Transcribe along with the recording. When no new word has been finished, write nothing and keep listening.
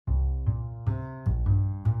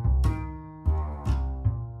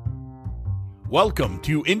Welcome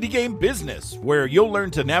to Indie Game Business, where you'll learn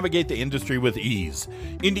to navigate the industry with ease.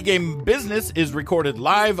 Indie Game Business is recorded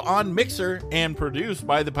live on Mixer and produced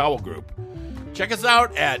by the Powell Group. Check us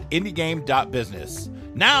out at indiegame.business.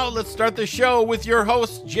 Now let's start the show with your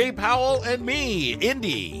hosts, Jay Powell and me,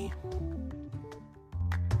 Indy.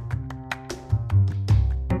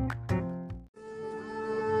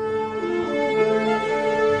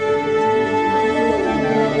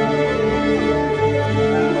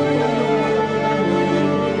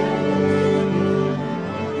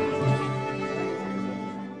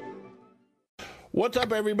 What's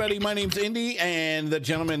up, everybody? My name's Indy, and the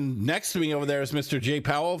gentleman next to me over there is Mr. Jay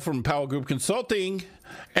Powell from Powell Group Consulting.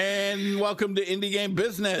 And welcome to Indie Game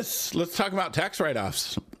Business. Let's talk about tax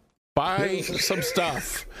write-offs. Buy some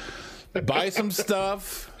stuff. Buy some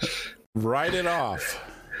stuff. Write it off.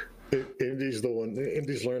 Indy's the one.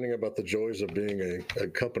 Indy's learning about the joys of being a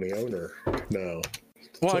company owner now.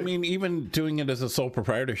 Well, I mean, even doing it as a sole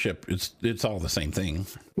proprietorship, it's all the same thing.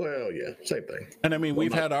 Well, yeah, same thing. And I mean,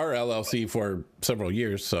 we've had our LLC for several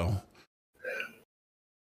years, so.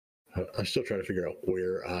 I'm still trying to figure out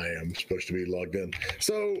where I am supposed to be logged in.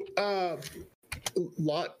 So, a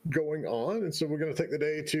lot going on, and so we're going to take the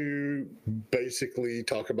day to basically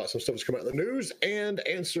talk about some stuff that's come out in the news and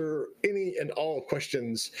answer any and all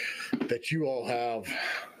questions that you all have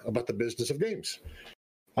about the business of games.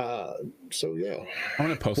 So yeah, I'm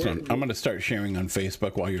going to start sharing on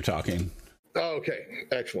Facebook while you're talking. Okay,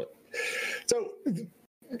 excellent. So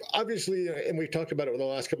obviously, and we've talked about it with the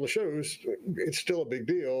last couple of shows, it's still a big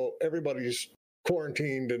deal. Everybody's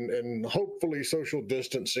quarantined and hopefully social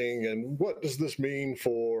distancing. And what does this mean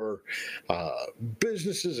for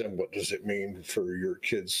businesses, and what does it mean for your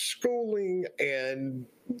kids' schooling? And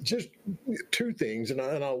just two things, and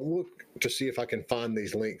I'll look to see if I can find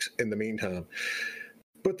these links in the meantime.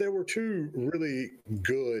 But there were two really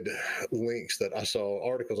good links that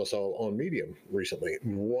articles I saw on Medium recently.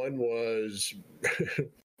 One was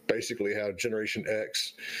basically how Generation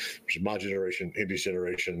X, which is my generation, Indy's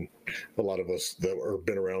generation, a lot of us that have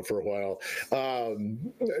been around for a while,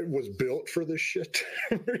 was built for this shit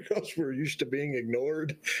because we're used to being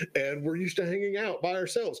ignored and we're used to hanging out by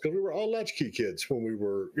ourselves because we were all latchkey kids when we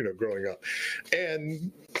were, growing up.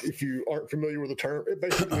 And if you aren't familiar with the term, it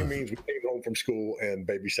basically means we came home from school and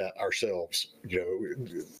babysat ourselves. So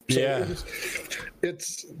yeah,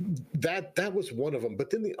 it's that was one of them. But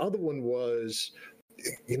then the other one was,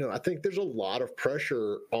 I think there's a lot of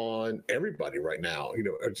pressure on everybody right now.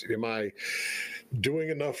 Am I doing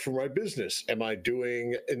enough for my business? Am I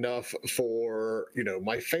doing enough for,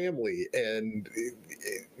 my family? And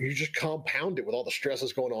you just compound it with all the stress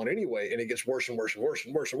that's going on anyway, and it gets worse and worse and worse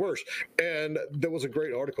and worse and worse. And there was a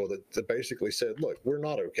great article that basically said, look, we're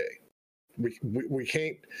not okay. We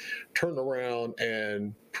can't turn around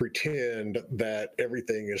and pretend that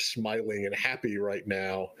everything is smiling and happy right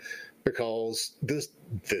now, because this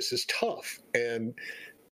is tough, and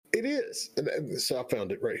it is. And so I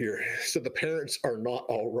found it right here. So the parents are not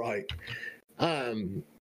all right.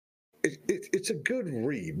 It's a good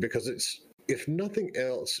read because it's, if nothing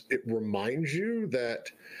else, it reminds you that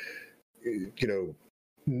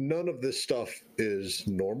none of this stuff is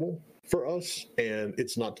normal for us, and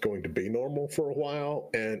it's not going to be normal for a while,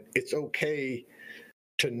 and it's okay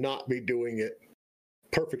to not be doing it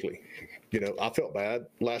perfectly. I felt bad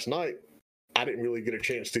last night. I didn't really get a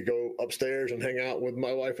chance to go upstairs and hang out with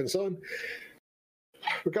my wife and son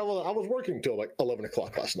because I was working till like 11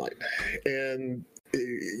 o'clock last night. And,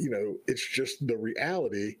 it's just the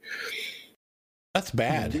reality. That's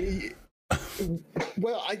bad. It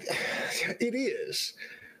is.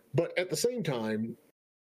 But at the same time,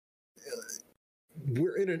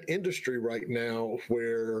 we're in an industry right now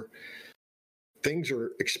where things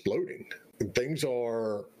are exploding and things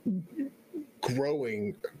are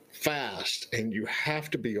growing fast, and you have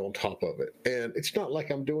to be on top of it. And it's not like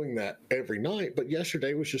I'm doing that every night, but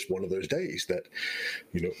yesterday was just one of those days that,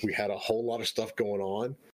 we had a whole lot of stuff going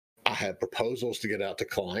on. I had proposals to get out to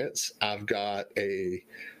clients. I've got a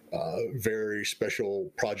very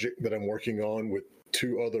special project that I'm working on with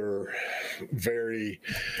two other very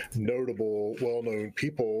notable, well-known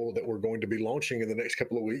people that we're going to be launching in the next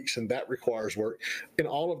couple of weeks, and that requires work. And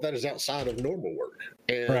all of that is outside of normal work.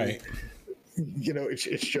 And right.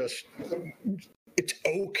 It's just, it's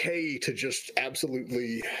okay to just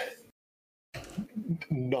absolutely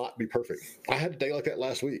not be perfect. I had a day like that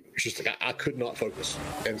last week. It's just like I could not focus.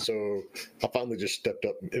 And so I finally just stepped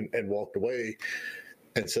up and walked away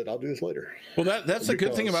and said, I'll do this later. Well, that's the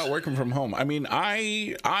good thing about working from home. I mean,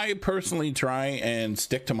 I personally try and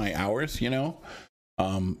stick to my hours,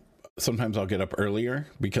 sometimes I'll get up earlier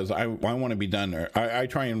because I want to be done. I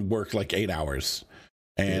try and work like 8 hours,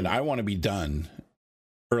 and I want to be done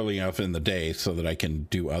early enough in the day so that I can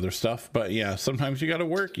do other stuff. But yeah, sometimes you got to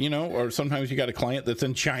work, or sometimes you got a client that's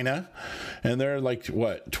in China and they're like,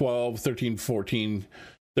 what, 12, 13, 14,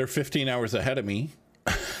 they're 15 hours ahead of me.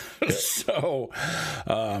 So,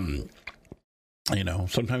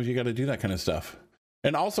 sometimes you got to do that kind of stuff.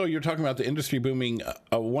 And also you're talking about the industry booming.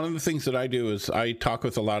 One of the things that I do is I talk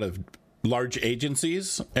with a lot of large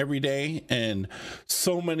agencies every day, and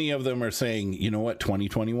so many of them are saying, you know what,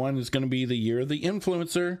 2021 is going to be the year of the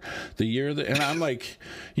influencer, and I'm like,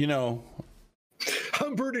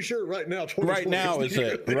 I'm pretty sure right now is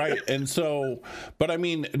it right. And so, but I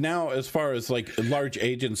mean, now as far as like large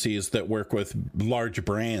agencies that work with large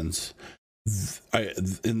brands,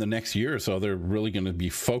 in the next year or so, they're really going to be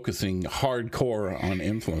focusing hardcore on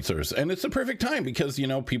influencers. And it's the perfect time because,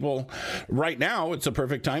 people right now, it's a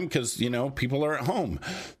perfect time because, people are at home.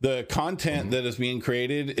 The content that is being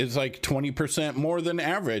created is like 20% more than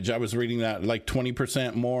average. I was reading that, like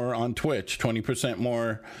 20% more on Twitch, 20%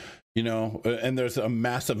 more, and there's a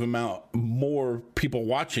massive amount more people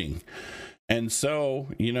watching. And so,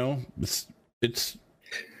 it's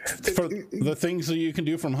for the things that you can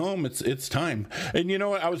do from home, it's time. And you know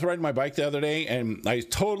what, I was riding my bike the other day and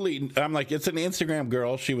I'm like, it's an Instagram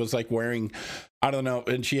girl. She was like wearing, I don't know,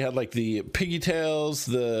 and she had like the piggy tails,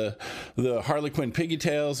 the Harley Quinn piggy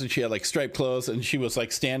tails, and she had like striped clothes, and she was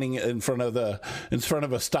like standing in front of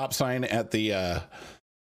a stop sign at the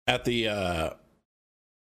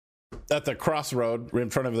crossroad in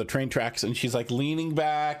front of the train tracks, and she's like leaning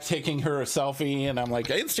back, taking her a selfie, and I'm like,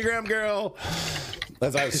 Instagram girl,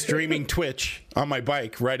 as I was streaming Twitch on my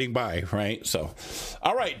bike riding by, right? So,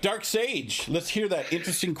 all right, Dark Sage, let's hear that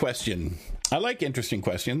interesting question. I like interesting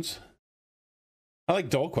questions. I like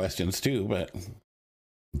dull questions too, but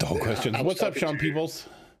dull questions. What's up, Sean Peoples?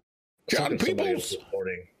 Sean Peoples. This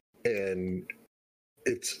morning, and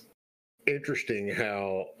it's interesting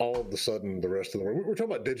how all of a sudden the rest of the world, we're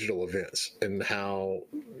talking about digital events and how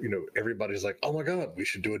everybody's like, oh my god, we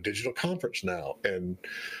should do a digital conference now, and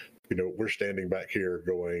we're standing back here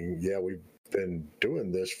going, yeah, we've been doing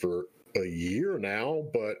this for a year now,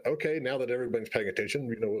 but okay, now that everybody's paying attention,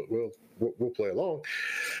 we'll play along.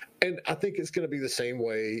 And I think it's going to be the same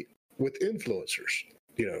way with influencers.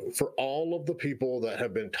 For all of the people that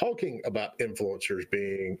have been talking about influencers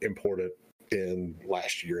being important in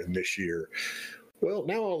last year and this year, well,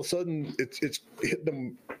 now all of a sudden it's hit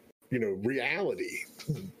them, reality.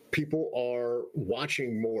 People are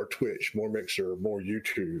watching more Twitch, more Mixer, more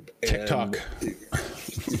YouTube, TikTok.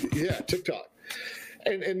 TikTok.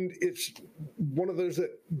 And it's one of those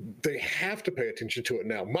that they have to pay attention to it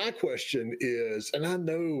now. My question is, and I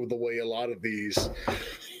know the way a lot of these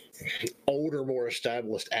older, more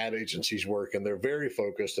established ad agencies work, and they're very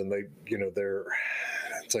focused, and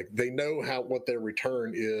it's like they know what their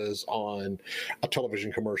return is on a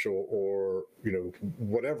television commercial or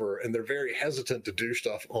whatever, and they're very hesitant to do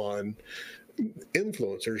stuff on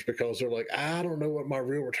influencers because they're like, I don't know what my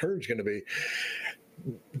real return is going to be.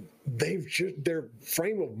 Their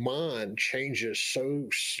frame of mind changes so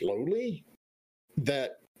slowly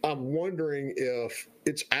that I'm wondering if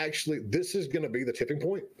it's actually, this is going to be the tipping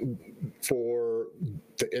point for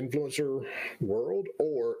the influencer world,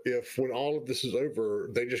 or if when all of this is over,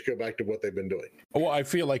 they just go back to what they've been doing. Well, I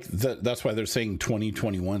feel like that's why they're saying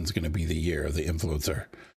 2021 is going to be the year of the influencer,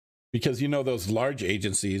 because those large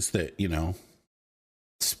agencies that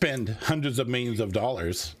spend hundreds of millions of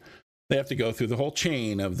dollars, they have to go through the whole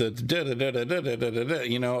chain of the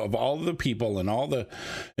of all the people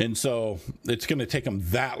and so it's going to take them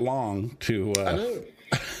that long to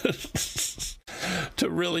to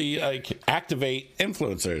really activate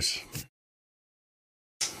influencers.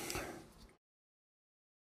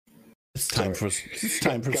 It's time for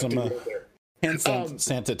some hand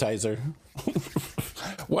sanitizer.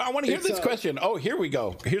 Well, I want to hear this question. Oh, here we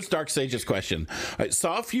go. Here's Dark Sage's question. I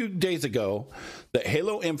saw a few days ago that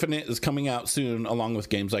Halo Infinite is coming out soon, along with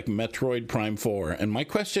games like Metroid Prime 4. And my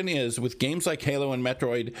question is, with games like Halo and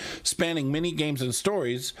Metroid spanning many games and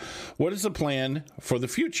stories, what is the plan for the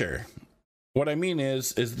future? What I mean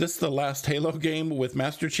is this the last Halo game with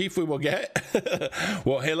Master Chief we will get?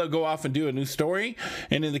 Will Halo go off and do a new story?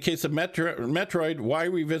 And in the case of Metroid, why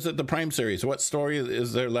revisit the Prime series? What story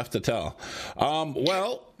is there left to tell?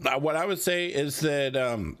 Well, what I would say is that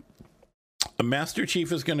Master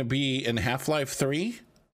Chief is going to be in Half-Life 3.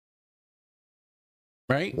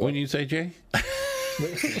 Right? What? When you say, Jay? I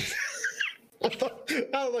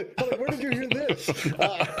was like, where did you hear this?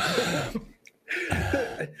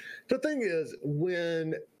 The thing is,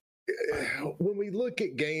 when when we look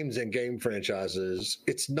at games and game franchises,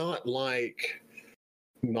 it's not like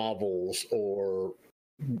novels or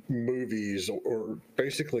movies or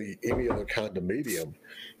basically any other kind of medium.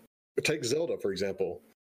 Take Zelda, for example.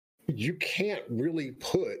 You can't really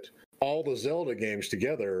put all the Zelda games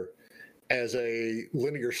together as a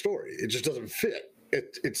linear story. It just doesn't fit.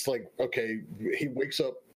 It's like, okay, he wakes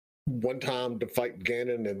up one time to fight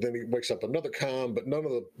Ganon, and then he wakes up another time, but none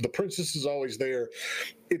of the princess is always there.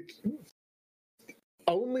 It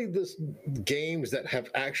only this games that have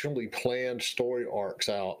actually planned story arcs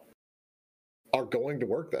out are going to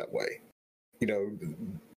work that way. You know,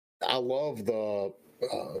 I love the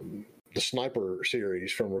Sniper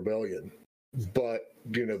series from Rebellion, but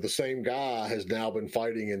you know, the same guy has now been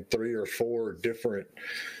fighting in 3 or 4 different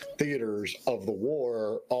theaters of the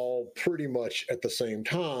war, all pretty much at the same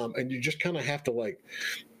time, and you just kind of have to like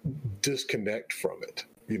disconnect from it.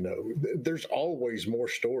 You know, there's always more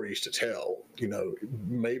stories to tell. You know,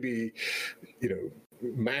 maybe, you know,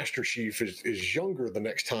 Master Chief is younger the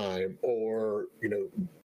next time, or, you know.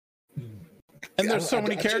 And there's so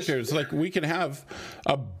many characters. Like, we can have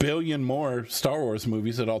 1 billion more Star Wars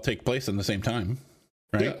movies that all take place in the same time,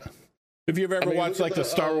 right? Yeah. If you've ever watched like the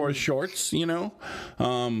Star Wars shorts, you know,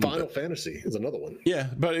 Final Fantasy is another one. Yeah,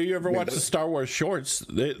 but if you ever watch the Star Wars shorts,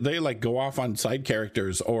 they like go off on side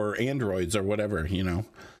characters or androids or whatever, you know.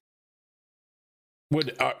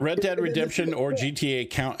 Would Red Dead Redemption or GTA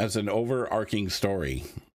count as an overarching story?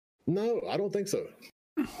 No, I don't think so.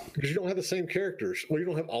 Because you don't have the same characters. Well, you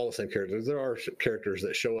don't have all the same characters. There are characters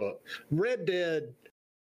that show up. Red Dead,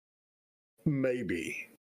 maybe.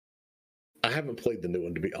 I haven't played the new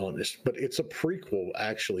one, to be honest, but it's a prequel,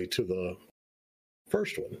 actually, to the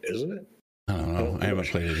first one, isn't it? I don't know. I haven't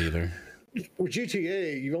played it either. With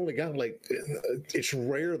GTA, you've only got, like, it's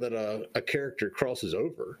rare that a character crosses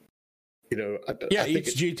over. You know, I think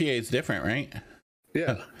each GTA is different, right?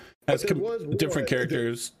 Yeah. Has different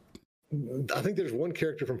characters. I think there's one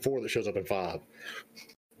character from 4 that shows up in 5.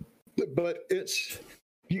 But it's,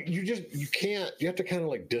 you can't, you have to kind of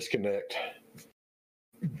like disconnect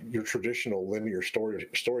your traditional linear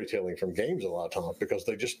storytelling from games a lot of times, because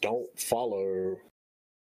they just don't follow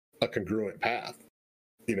a congruent path.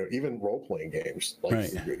 You know, even role-playing games, like,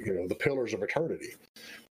 right. You know, the Pillars of Eternity.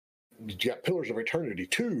 You got Pillars of Eternity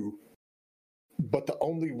 2, but the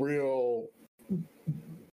only real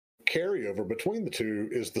carryover between the two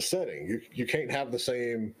is the setting. You can't have the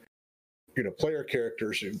same, you know, player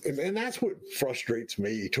characters, and that's what frustrates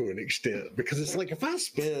me to an extent, because it's like, if I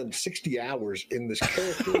spend 60 hours in this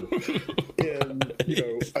character in, you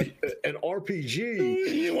know, an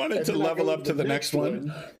RPG, you wanted to level up to the next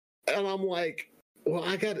one, and I'm like, well,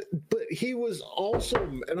 I got it, but he was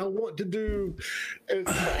awesome, and I want to do, and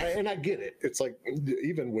I get it. It's like,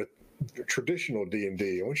 even with traditional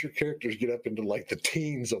D&D, once your characters get up into like the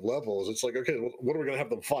teens of levels, it's like, okay, what are we going to have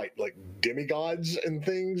them fight? Like demigods and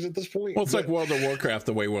things at this point? Well, it's like World of Warcraft,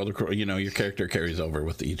 the way you know, your character carries over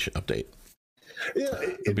with each update. Yeah,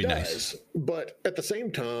 it does. Nice. But at the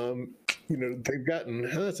same time, you know, they've gotten,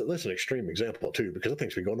 that's an extreme example too, because I think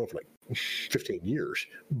it's been going on for like 15 years.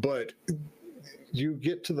 But you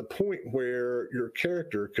get to the point where your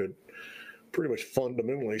character could pretty much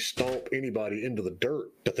fundamentally stomp anybody into the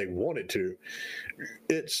dirt that they wanted to.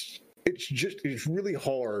 It's really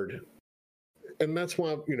hard. And that's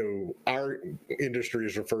why, you know, our industry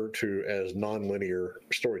is referred to as nonlinear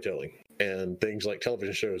storytelling, and things like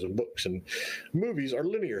television shows and books and movies are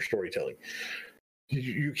linear storytelling.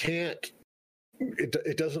 You can't,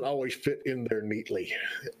 it doesn't always fit in there neatly.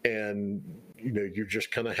 And, you know, you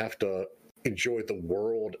just kind of have to enjoy the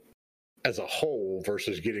world as a whole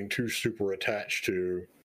versus getting too super attached to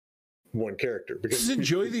one character. Because just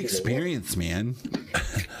enjoy the experience, man.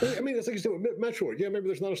 I mean, it's like you said with Metroid. Yeah, maybe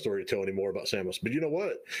there's not a story to tell anymore about Samus, but you know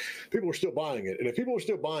what? People are still buying it. And if people are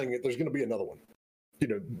still buying it, there's going to be another one. You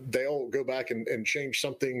know, they'll go back and change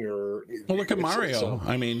something, or... Well, look at Mario.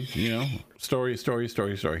 I mean, you know, story.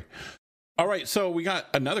 All right, so we got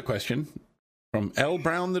another question from L.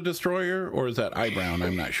 Brown the Destroyer, or is that I. Brown?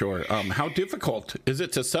 I'm not sure. How difficult is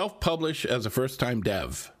it to self-publish as a first-time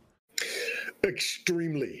dev?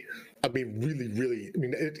 Extremely. I mean, really. I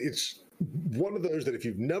mean, it's one of those that if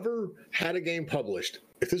you've never had a game published,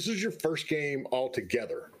 if this is your first game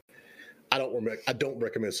altogether, I don't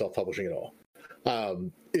recommend self-publishing at all.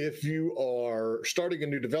 If you are starting a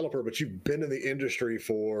new developer, but you've been in the industry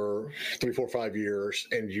for 3, 4, 5 years,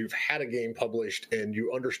 and you've had a game published and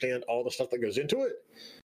you understand all the stuff that goes into it,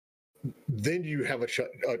 then you have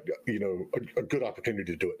a good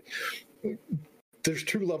opportunity to do it. There's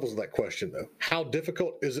 2 levels of that question, though. How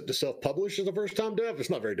difficult is it to self-publish as a first-time dev? It's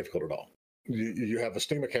not very difficult at all. You have a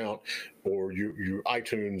Steam account, or you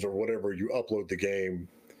iTunes or whatever, you upload the game,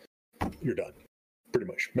 you're done. Pretty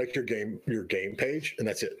much. Make your game page, and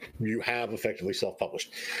that's it. You have effectively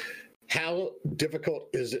self-published. How difficult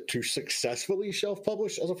is it to successfully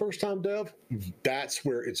self-publish as a first-time dev? That's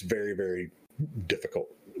where it's very, very difficult.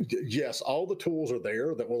 Yes, all the tools are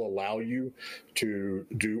there that will allow you to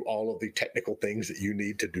do all of the technical things that you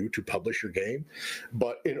need to do to publish your game.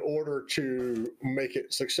 But in order to make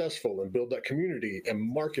it successful and build that community and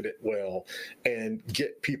market it well and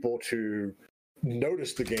get people to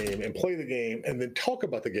notice the game and play the game and then talk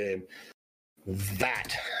about the game,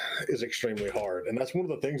 that is extremely hard. And that's one of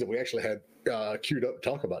the things that we actually had queued up to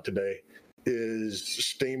talk about today is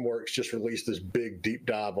Steamworks just released this big deep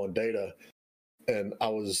dive on data. And I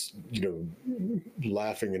was,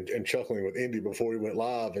 laughing and chuckling with Indy before we went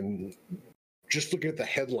live, and just looking at the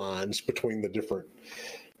headlines between the different,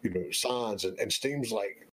 signs, and Steam's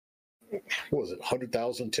like, what was it,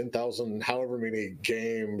 100,000, 10,000, however many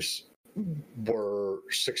games were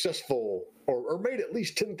successful or made at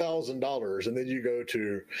least $10,000. And then you go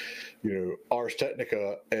to, Ars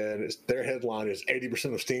Technica, and their headline is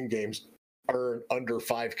 80% of Steam games earn under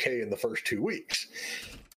 5K in the first 2 weeks.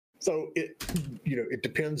 So it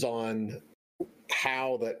depends on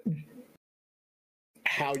how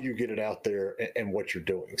you get it out there and what you're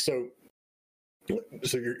doing. So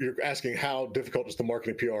you're asking how difficult is the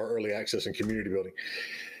marketing, PR, early access, and community building.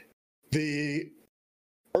 The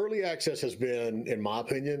early access has been, in my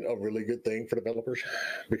opinion, a really good thing for developers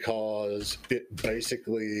because it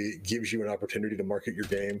basically gives you an opportunity to market your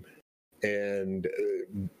game and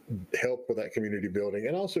help with that community building.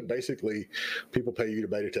 And also basically people pay you to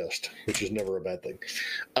beta test, which is never a bad thing.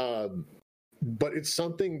 But it's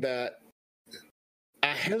something that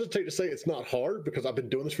I hesitate to say it's not hard because I've been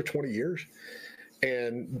doing this for 20 years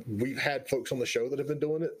and we've had folks on the show that have been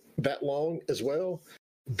doing it that long as well.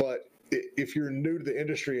 But if you're new to the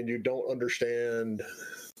industry and you don't understand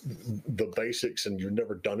the basics and you've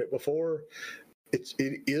never done it before, it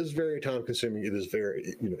is very time consuming. It is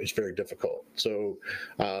very, it's very difficult. So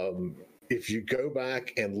if you go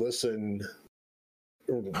back and listen,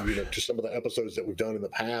 to some of the episodes that we've done in the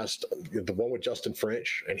past, the one with Justin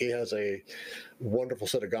French, and he has a wonderful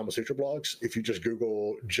set of Gamasutra blogs. If you just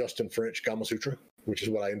Google Justin French Gamasutra, which is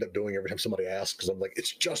what I end up doing every time somebody asks, because I'm like,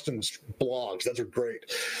 it's Justin's blogs. Those are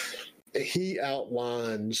great. He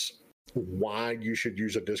outlines why you should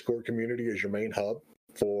use a Discord community as your main hub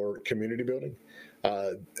for community building.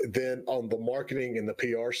 Then on the marketing and the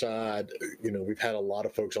PR side, we've had a lot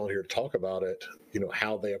of folks on here to talk about it,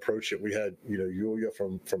 how they approach it. We had, Yulia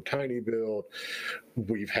from Tiny Build.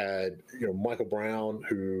 We've had, Michael Brown,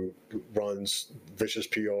 who runs Vicious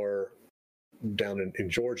PR down in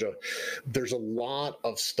Georgia. There's a lot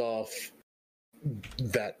of stuff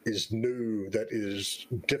that is new, that is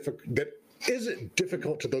difficult, that isn't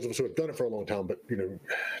difficult to those of us who have done it for a long time, but doing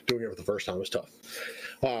it for the first time is tough.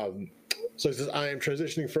 So it says, I am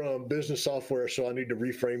transitioning from business software, so I need to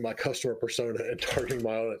reframe my customer persona and targeting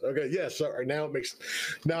my audience. Okay, yes, sorry. Now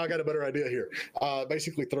I got a better idea here.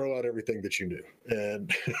 Basically, throw out everything that you knew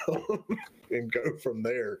and and go from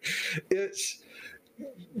there.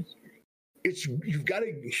 You've got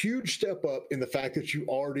a huge step up in the fact that you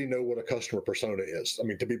already know what a customer persona is. I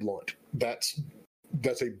mean, to be blunt, that's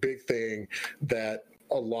a big thing that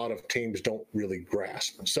a lot of teams don't really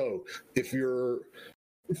grasp. So if you're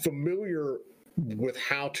familiar with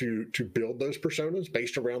how to build those personas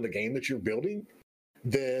based around the game that you're building,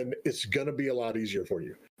 then it's going to be a lot easier for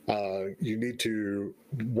you. You need to,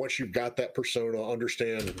 once you've got that persona,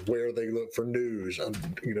 understand where they look for news.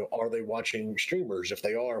 Are they watching streamers? If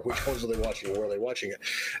they are, which ones are they watching? Where are they watching it?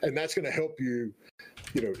 And that's going to help you,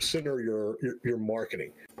 center your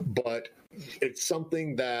marketing. But it's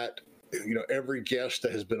something that, every guest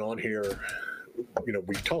that has been on here,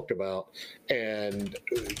 we've talked about, and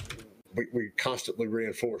we constantly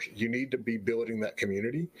reinforce, you need to be building that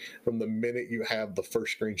community from the minute you have the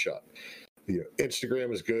first screenshot.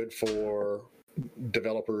 Instagram is good for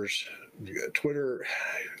developers. Twitter's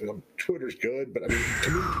good, but I mean, to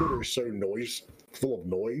me, Twitter is so full of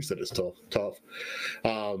noise that it's tough.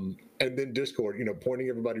 And then Discord, pointing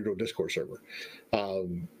everybody to a Discord server.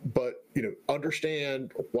 But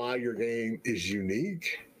understand why your game is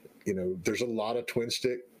unique. There's a lot of twin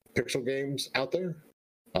stick pixel games out there.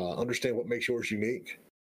 Understand what makes yours unique.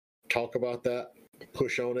 Talk about that.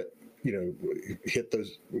 Push on it. Hit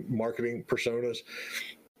those marketing personas.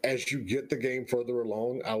 As you get the game further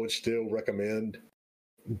along, I would still recommend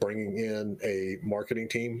bringing in a marketing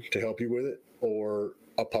team to help you with it, or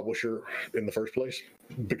a publisher in the first place,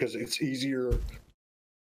 because it's easier.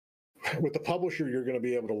 with the publisher, you're going to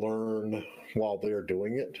be able to learn while they're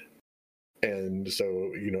doing it. And so,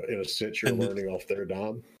 in a sense, you're learning off their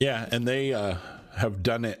dime. Yeah, and they have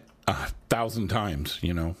done it 1,000 times,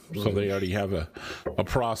 so they already have a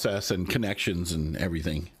process and connections and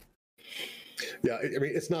everything. Yeah, I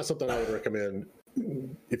mean, it's not something I would recommend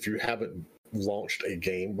if you haven't launched a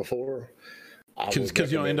game before.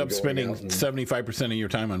 Because you'll end up spending 75% of your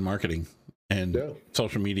time on marketing and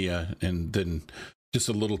social media, and then just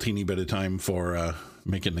a little teeny bit of time for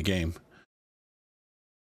making the game.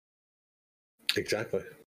 Exactly.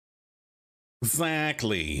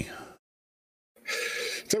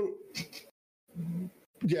 So,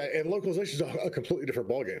 yeah, and localization is a completely different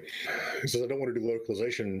ballgame. So I don't want to do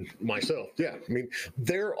localization myself. Yeah, I mean,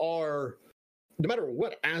 there are, no matter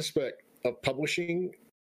what aspect of publishing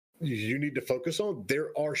you need to focus on, there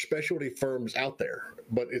are specialty firms out there,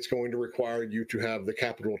 but it's going to require you to have the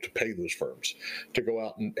capital to pay those firms, to go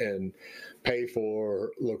out and pay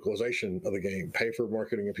for localization of the game, pay for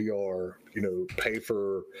marketing and PR, pay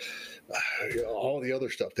for all the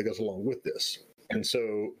other stuff that goes along with this. And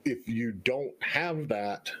so if you don't have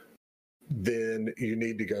that, then you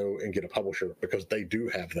need to go and get a publisher, because they do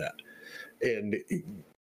have that. And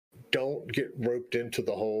don't get roped into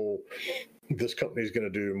the whole, this company is going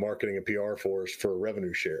to do marketing and PR for us for a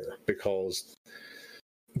revenue share, because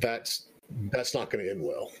that's not going to end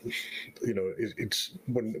well. It's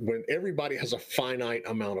when everybody has a finite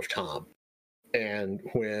amount of time, and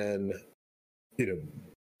when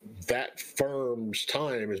that firm's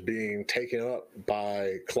time is being taken up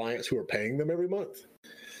by clients who are paying them every month,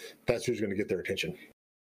 that's who's going to get their attention,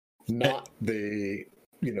 not the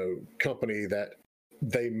company that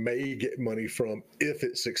they may get money from if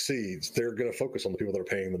it succeeds. They're going to focus on the people that are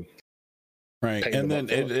paying them. Right. And then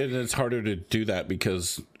it's harder to do that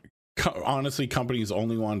because honestly, companies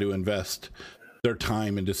only want to invest their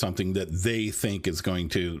time into something that they think is going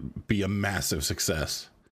to be a massive success.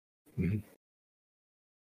 Mm-hmm.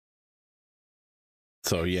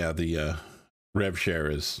 So yeah, the rev share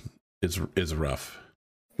is rough.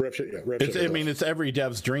 Rev share it's every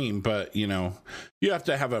dev's dream, but you have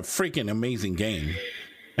to have a freaking amazing game.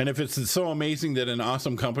 And if it's so amazing that an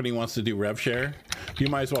awesome company wants to do rev share, you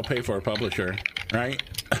might as well pay for a publisher, right?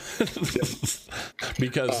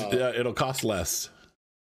 Because it'll cost less.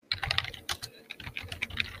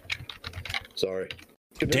 Sorry.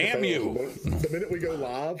 Damn you. The minute we go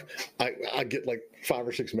live, I get like 5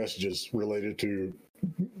 or 6 messages related to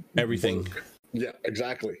everything. Work. Yeah,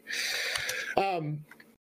 exactly.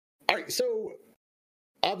 All right, so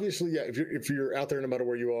obviously, yeah, if you're out there, no matter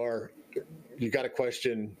where you are, you got a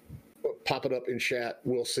question, pop it up in chat.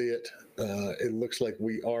 We'll see it. It looks like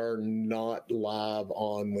we are not live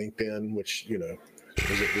on LinkedIn, which is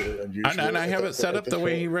it really unusual. And I have it set up the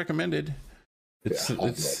way he recommended. It's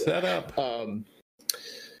set up.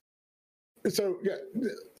 So yeah,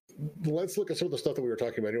 let's look at some of the stuff that we were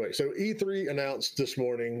talking about anyway. So E3 announced this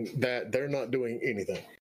morning that they're not doing anything,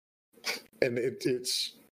 and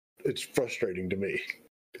it's frustrating to me.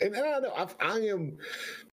 And I don't know,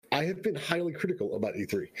 I have been highly critical about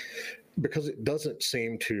E3 because it doesn't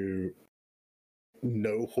seem to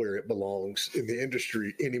know where it belongs in the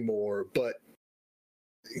industry anymore. But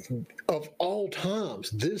of all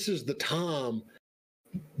times, this is the time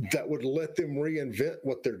that would let them reinvent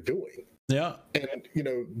what they're doing. Yeah. And,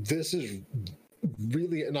 this is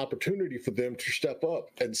really an opportunity for them to step up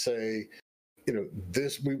and say,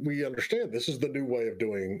 this, we understand this is the new way of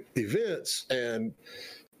doing events, and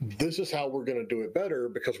this is how we're going to do it better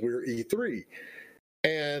because we're E3.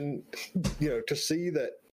 And, to see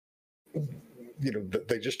that,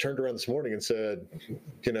 they just turned around this morning and said,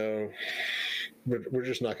 we're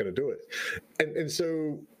just not going to do it. And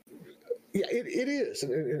so, yeah, it is.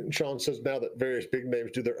 And Sean says now that various big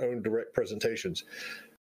names do their own direct presentations.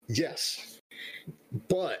 Yes,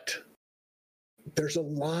 but there's a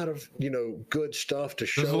lot of, good stuff to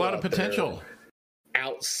show. There's a lot of potential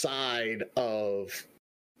outside of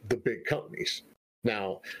the big companies.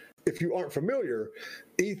 Now, if you aren't familiar,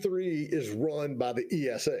 E3 is run by the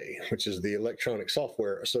ESA, which is the Electronic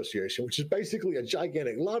Software Association, which is basically a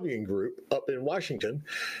gigantic lobbying group up in Washington,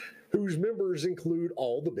 whose members include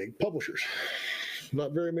all the big publishers.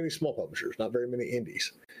 Not very many small publishers, not very many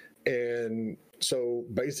indies. And so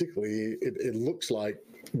basically it looks like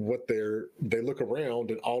they look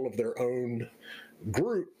around and all of their own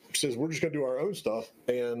group says, we're just going to do our own stuff.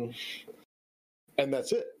 And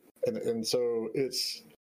that's it. And so it's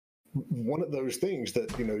one of those things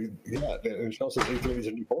that, and Sean says E3 needs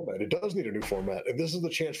a new format. It does need a new format. And this is the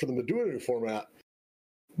chance for them to do a new format.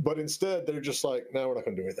 But instead, they're just like, no, we're not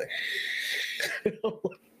going to do anything.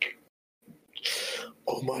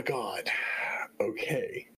 Oh my God.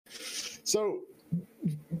 Okay. So,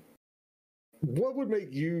 what would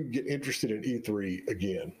make you get interested in E3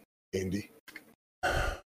 again, Andy?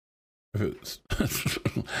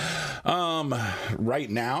 Right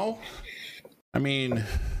now, I mean,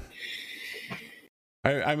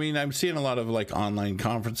 I'm seeing a lot of like online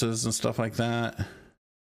conferences and stuff like that,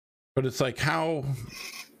 but it's like how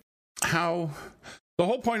the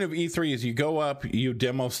whole point of E3 is you go up, you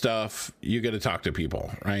demo stuff, you get to talk to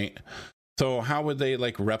people, right? So how would they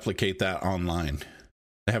like replicate that online?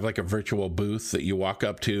 They have like a virtual booth that you walk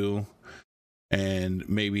up to, and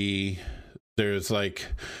maybe there's like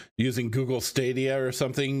using Google Stadia or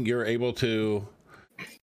something, you're able to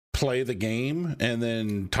play the game and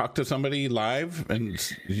then talk to somebody live and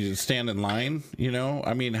you stand in line, you know?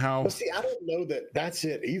 I mean, how? Well, see, I don't know that that's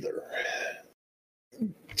it either.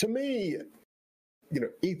 To me, you know,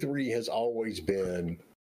 E3 has always been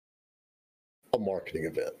a marketing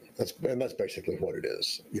event. That's basically what it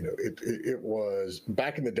is. You know, it was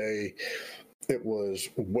back in the day. It was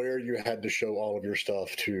where you had to show all of your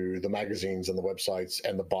stuff to the magazines and the websites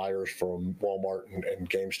and the buyers from Walmart and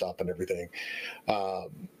GameStop and everything.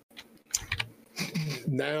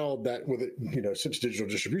 Now that with it, you know, since digital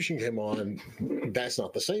distribution came on, that's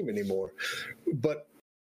not the same anymore. But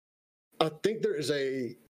I think there's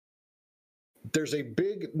a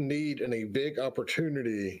big need and a big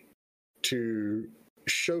opportunity to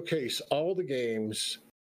showcase all the games,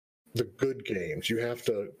 the good games. You have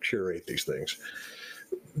to curate these things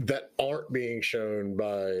that aren't being shown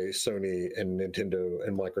by Sony and Nintendo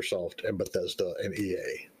and Microsoft and Bethesda and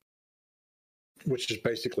EA, which is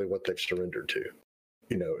basically what they've surrendered to.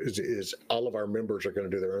 You know, is all of our members are going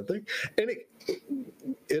to do their own thing, and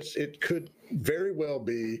it could very well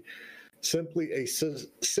be simply a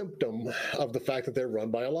symptom of the fact that they're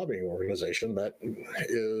run by a lobbying organization that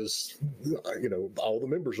is, you know, all the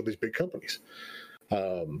members of these big companies.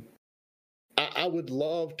 I would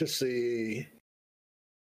love to see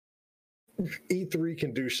E3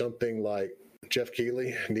 can do something like Jeff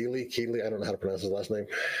Keighley, I don't know how to pronounce his last name,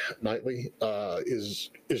 Knightley,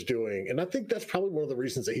 is doing. And I think that's probably one of the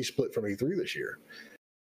reasons that he split from E3 this year,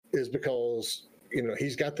 is because, you know,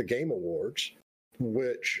 he's got the Game Awards,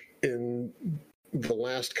 which in the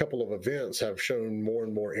last couple of events have shown more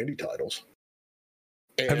and more indie titles.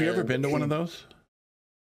 Have you ever been to one of those?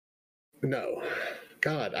 No.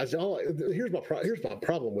 God, here's my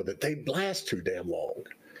problem with it. They last too damn long.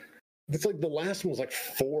 It's like the last one was like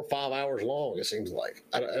 4 or 5 hours long. It seems like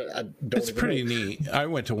I don't. It's pretty neat. I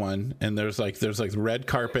went to one, and there's like red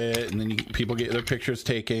carpet, and then people get their pictures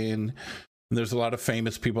taken. And there's a lot of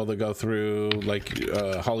famous people that go through, like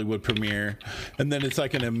Hollywood premiere, and then it's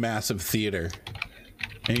like in a massive theater,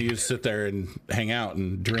 and you just sit there and hang out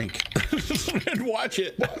and drink and watch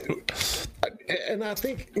it. And I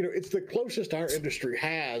think, you know, it's the closest our industry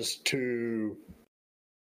has to,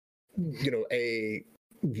 you know, a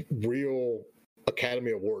real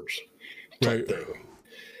Academy Awards type thing.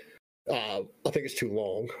 I think it's too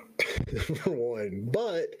long for one,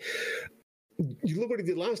 but you look what he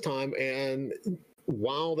did last time, and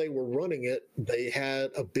while they were running it, they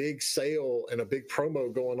had a big sale and a big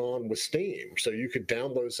promo going on with Steam, so you could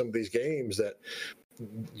download some of these games that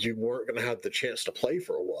you weren't going to have the chance to play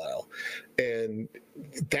for a while. And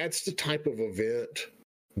that's the type of event.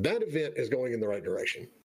 That event is going in the right direction.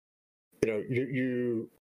 You know, you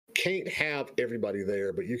can't have everybody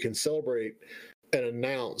there, but you can celebrate and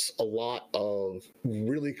announce a lot of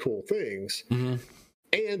really cool things, mm-hmm.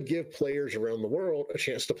 and give players around the world a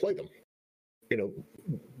chance to play them, you know,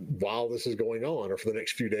 while this is going on or for the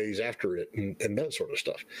next few days after it, and that sort of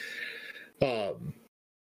stuff.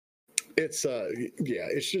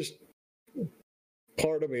 It's just,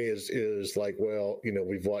 part of me is like, well, you know,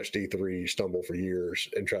 we've watched E3 stumble for years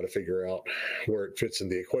and try to figure out where it fits in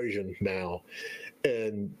the equation now.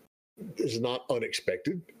 And it's not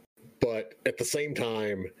unexpected, but at the same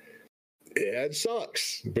time, it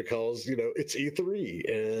sucks because, you know, it's E3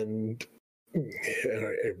 and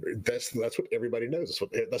that's what everybody knows.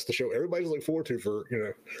 That's the show everybody's looking forward to for, you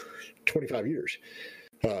know, 25 years.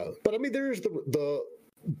 But I mean, there's the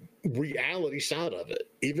reality side of it.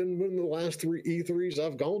 Even when the last 3 E3s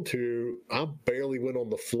I've gone to, I barely went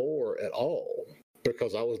on the floor at all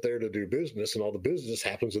because I was there to do business, and all the business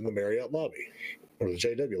happens in the Marriott lobby or the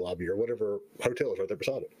JW lobby or whatever hotel is right there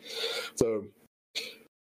beside it. So,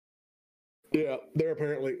 yeah, they're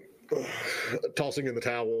apparently tossing in the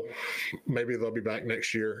towel. Maybe they'll be back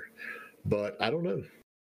next year, but I don't know.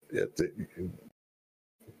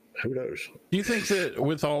 Who knows? Do you think that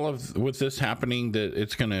with this happening that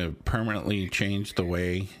it's going to permanently change the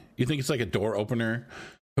way? You think it's like a door opener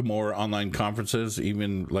more online conferences,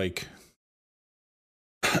 even like,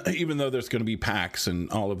 even though there's going to be PAX and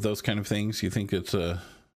all of those kind of things? You think it's a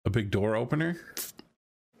big door opener?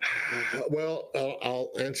 Well,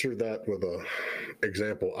 I'll answer that with a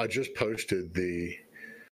example. I just posted the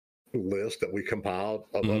list that we compiled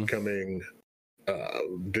of upcoming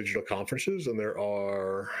digital conferences, and there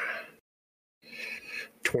are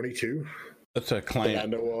 22 That's a client that I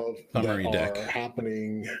know of summary that deck are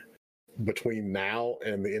happening between now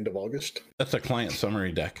and the end of August. That's a client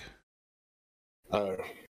summary deck.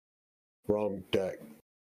 Wrong deck.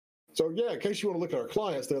 So yeah, in case you want to look at our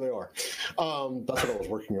clients, there they are. That's what I was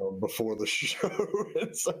working on before the show.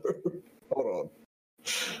 So, hold on.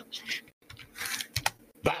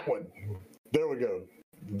 That one. There we go.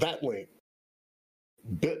 That link.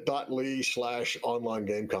 bit.ly/online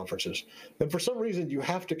game conferences. And for some reason, you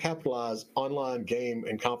have to capitalize online game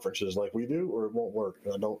and conferences like we do, or it won't work.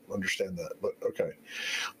 And I don't understand that, but okay.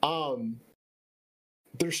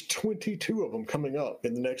 There's 22 of them coming up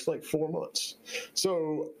in the next like 4 months.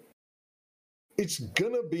 So it's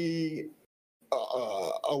gonna be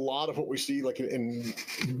a lot of what we see like in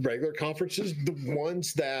regular conferences. The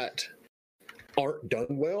ones that aren't done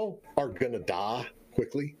well are gonna die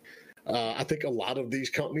quickly. I think a lot of these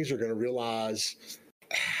companies are going to realize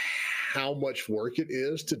how much work it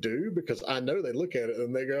is to do, because I know they look at it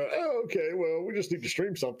and they go, oh, okay, well, we just need to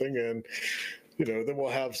stream something, and then we'll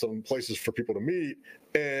have some places for people to meet,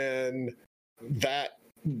 and that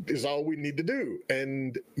is all we need to do.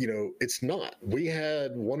 And it's not. We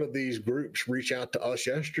had one of these groups reach out to us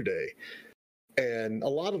yesterday, and a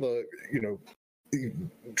lot of the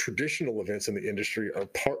traditional events in the industry are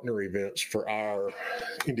partner events for our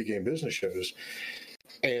indie game business shows.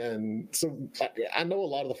 And so I know a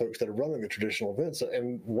lot of the folks that are running the traditional events,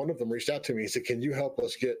 and one of them reached out to me and said, can you help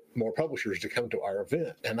us get more publishers to come to our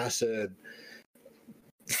event? And I said,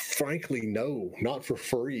 frankly, no, not for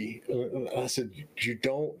free. I said,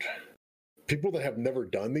 people that have never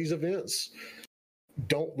done these events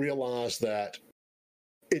don't realize that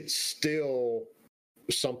it's still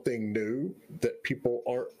something new that people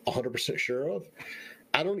aren't 100% sure of.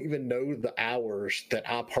 I don't even know the hours that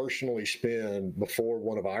I personally spend before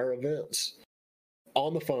one of our events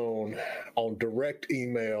on the phone, on direct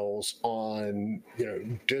emails, on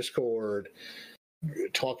Discord,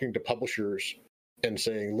 talking to publishers and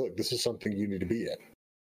saying, look, this is something you need to be at.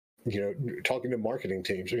 Talking to marketing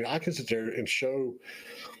teams. I can sit there and show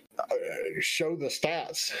the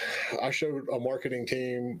stats. I showed a marketing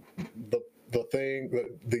team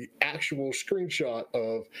the actual screenshot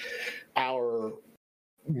of our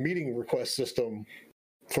meeting request system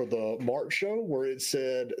for the March show, where it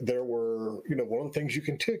said there were, one of the things you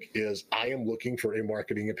can tick is I am looking for a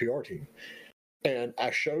marketing and PR team. And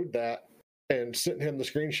I showed that and sent him the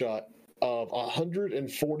screenshot of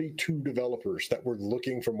 142 developers that were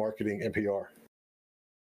looking for marketing and PR.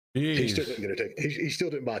 Jeez. He still didn't get a ticket. He still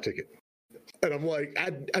didn't buy a ticket. And I'm like,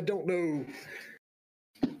 I don't know.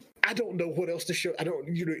 I don't know what else to show. I don't,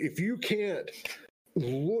 if you can't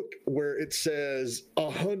look where it says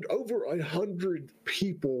over 100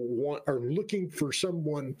 people are looking for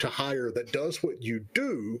someone to hire that does what you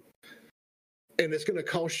do, and it's going to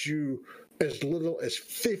cost you as little as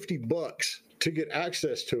 $50 to get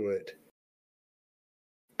access to it,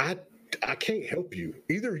 I can't help you.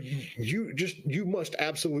 Either you must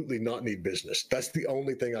absolutely not need business. That's the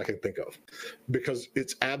only thing I can think of, because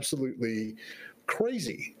it's absolutely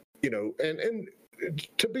crazy. And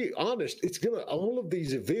to be honest, all of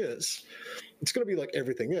these events, it's gonna be like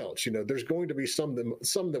everything else. There's going to be some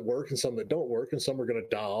that work and some that don't work, and some are gonna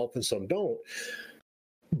die off and some don't.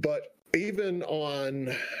 But even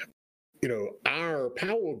on, our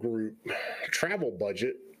Powell Group travel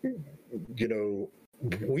budget,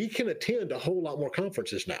 we can attend a whole lot more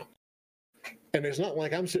conferences now. And it's not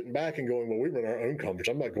like I'm sitting back and going, well, we run our own conference,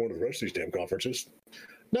 I'm not going to the rest of these damn conferences.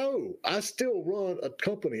 No, I still run a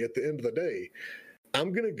company at the end of the day.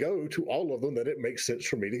 I'm going to go to all of them that it makes sense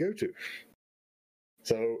for me to go to.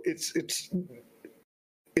 So it's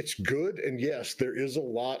good. And yes, there is a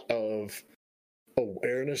lot of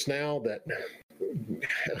awareness now that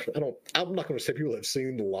I'm not going to say people have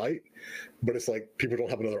seen the light, but it's like people don't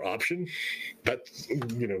have another option. That's,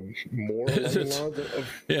 more along the lines of...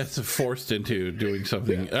 Yeah, it's forced into doing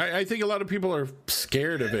something. Yeah. I think a lot of people are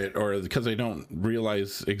scared of it, or because they don't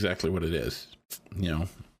realize exactly what it is, And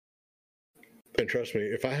trust me,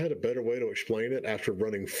 if I had a better way to explain it after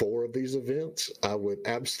running 4 of these events, I would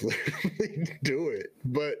absolutely do it.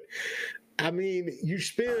 But, you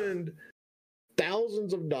spend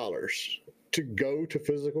thousands of dollars to go to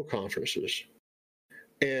physical conferences,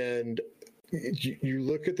 and you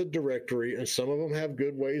look at the directory, and some of them have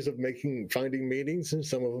good ways of finding meetings, and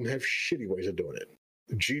some of them have shitty ways of doing it.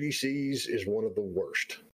 GDCs is one of the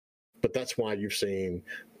worst. But that's why you've seen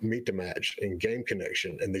Meet the Match and Game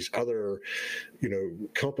Connection and these other,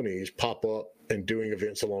 companies pop up and doing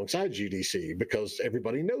events alongside GDC, because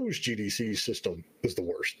everybody knows GDC's system is the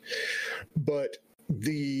worst. But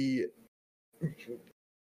the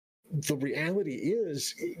reality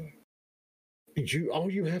is, all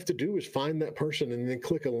you have to do is find that person and then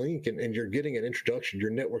click a link, and you're getting an introduction. You're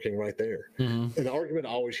networking right there. Mm-hmm. And the argument I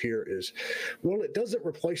always hear is, well, it doesn't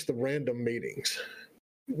replace the random meetings.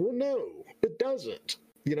 Well, no, it doesn't.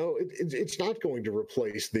 It's not going to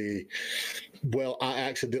replace the, well, I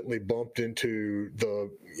accidentally bumped into the,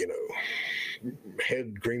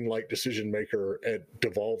 head green light decision maker at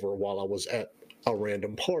Devolver while I was at a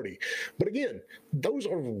random party. But again, those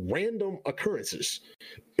are random occurrences.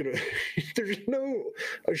 There's no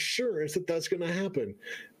assurance that that's going to happen.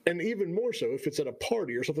 And even more so, if it's at a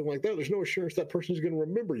party or something like that, there's no assurance that person's going to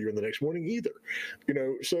remember you in the next morning either.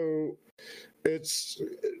 So it's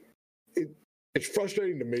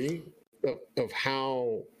frustrating to me of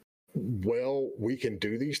how well we can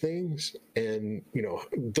do these things. And,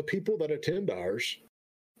 the people that attend ours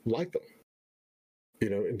like them,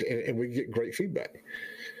 and we get great feedback.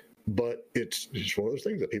 But it's just one of those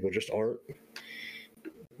things that people just aren't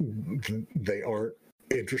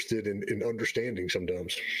interested in understanding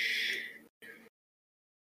sometimes.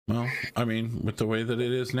 Well, with the way that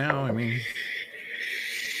it is now,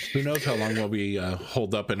 who knows how long we'll be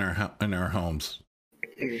holed up in our homes.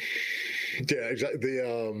 Yeah, exactly.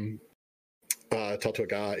 I talked to a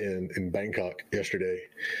guy in Bangkok yesterday,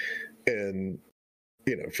 and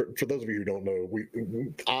for those of you who don't know,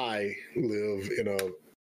 I live in a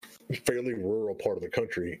fairly rural part of the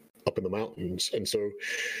country up in the mountains, and so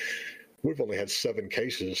we've only had 7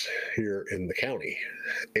 cases here in the county,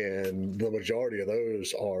 and the majority of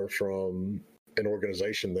those are from an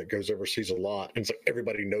organization that goes overseas a lot, and so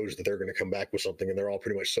everybody knows that they're going to come back with something, and they're all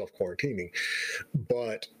pretty much self-quarantining.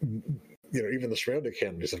 But even the surrounding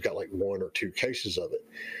counties have got like 1 or 2 cases of it,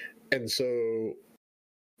 and so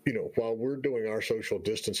while we're doing our social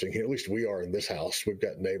distancing here, at least we are in this house, we've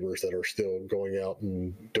got neighbors that are still going out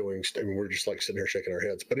and doing. We're just like sitting here shaking our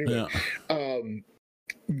heads. But anyway,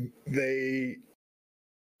 they,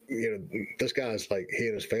 this guy's like, he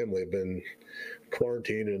and his family have been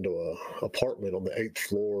quarantined into a apartment on the 8th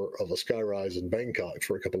floor of a skyrise in Bangkok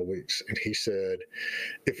for a couple of weeks. And he said,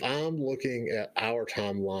 if I'm looking at our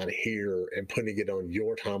timeline here and putting it on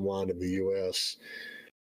your timeline in the US,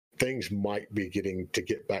 things might be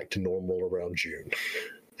get back to normal around June.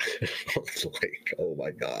 I was like, oh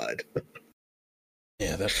my God.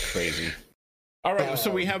 Yeah, that's crazy. All right,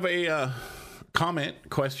 so we have a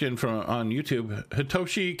question on YouTube.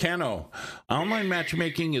 Hitoshi Kano. Online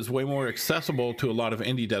matchmaking is way more accessible to a lot of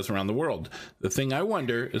indie devs around the world. The thing I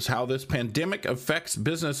wonder is how this pandemic affects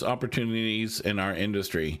business opportunities in our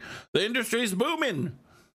industry. The industry's booming.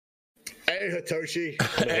 Hey, Hitoshi.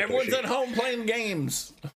 Everyone's at home playing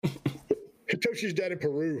games. Hitoshi's dad in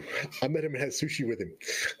Peru. I met him and had sushi with him.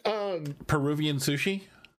 Peruvian sushi?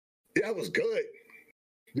 Yeah, it was good.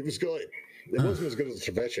 It was good. It wasn't as good as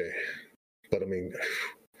the ceviche. But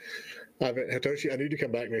Hitoshi, I need to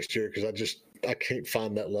come back next year because I can't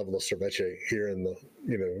find that level of ceviche here in the,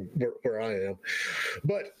 where I am.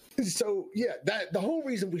 But so, yeah, the whole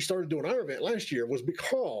reason we started doing our event last year was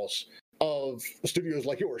because of studios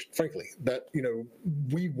like yours, frankly, that,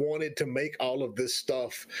 we wanted to make all of this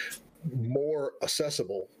stuff more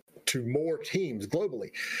accessible to more teams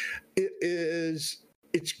globally. It's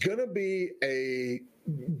going to be a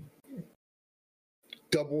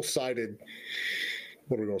double-sided,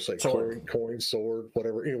 what are we going to say? Coin, sword,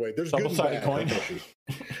 whatever. Anyway, there's double-sided coin.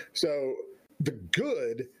 So the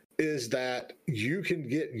good is that you can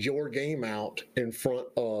get your game out in front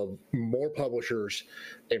of more publishers,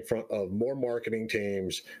 in front of more marketing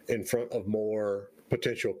teams, in front of more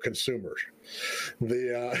potential consumers.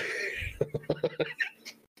 The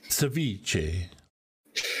ceviche.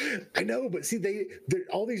 I know, but see, they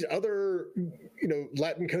all these other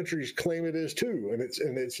Latin countries claim it is too, and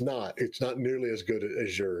it's not. It's not nearly as good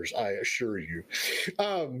as yours, I assure you.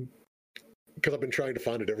 Because I've been trying to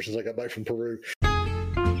find it ever since I got back from Peru.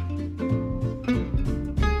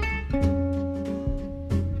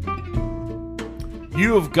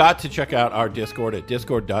 You have got to check out our Discord at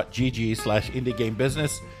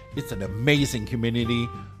discord.gg/indiegamebusiness. It's an amazing community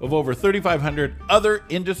of over 3,500 other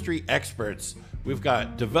industry experts. We've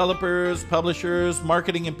got developers, publishers,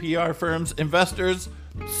 marketing and PR firms, investors,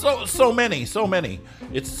 so many. It's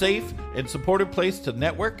a safe and supportive place to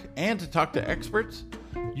network and to talk to experts.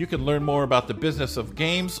 You can learn more about the business of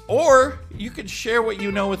games, or you can share what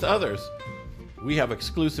you know with others. We have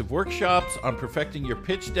exclusive workshops on perfecting your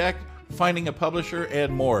pitch deck, finding a publisher,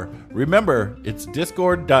 and more. Remember, it's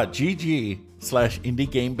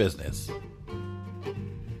discord.gg/indiegamebusiness.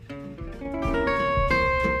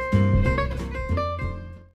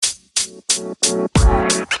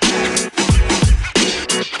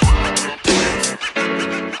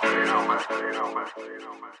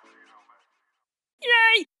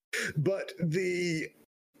 Yay! But the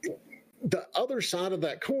other side of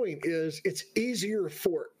that coin is it's easier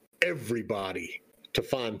for everybody to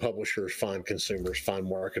find publishers, find consumers, find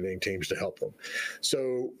marketing teams to help them.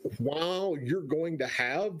 So while you're going to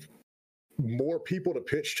have more people to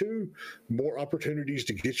pitch to, more opportunities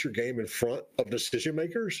to get your game in front of decision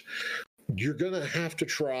makers, you're going to have to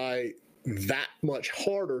try that much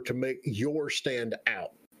harder to make yours stand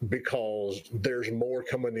out, because there's more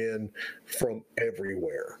coming in from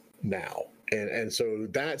everywhere now. And so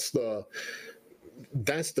that's the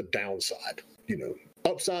downside.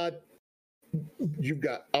 Upside, you've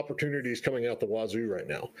got opportunities coming out the wazoo right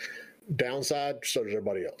now. Downside, so does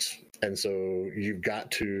everybody else. And so you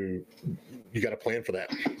got to plan for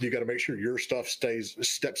that. You got to make sure your stuff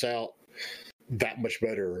steps out that much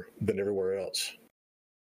better than everywhere else.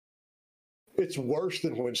 It's worse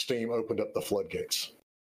than when Steam opened up the floodgates.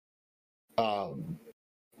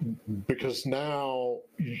 Because now,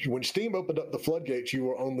 when Steam opened up the floodgates, you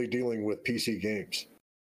were only dealing with PC games.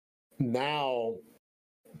 Now,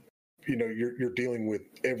 you're dealing with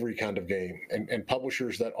every kind of game, and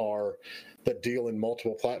publishers that deal in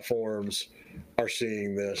multiple platforms are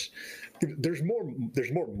seeing this. There's more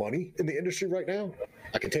money in the industry right now.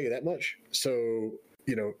 I can tell you that much. So,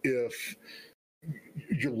 if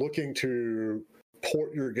you're looking to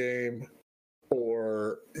port your game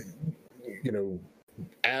or,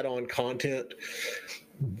 add on content,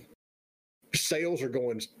 sales are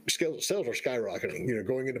skyrocketing,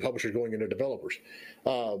 going into publishers, going into developers.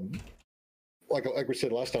 Like we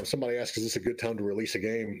said last time, somebody asked, is this a good time to release a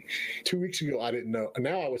game? 2 weeks ago, I didn't know.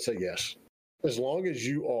 Now I would say yes. As long as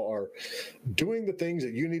you are doing the things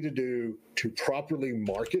that you need to do to properly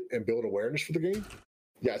market and build awareness for the game,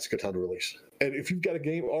 yeah, it's a good time to release. And if you've got a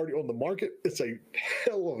game already on the market, it's a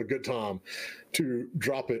hell of a good time to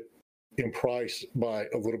drop it in price by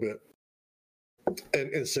a little bit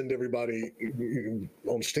and send everybody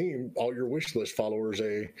on Steam, all your wish list followers,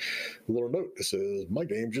 a little note that says, my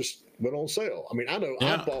game just went on sale. I mean, I know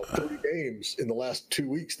I bought 30 games in the last 2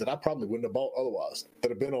 weeks that I probably wouldn't have bought otherwise,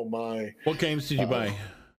 that have been on my... What games did you buy?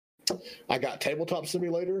 I got Tabletop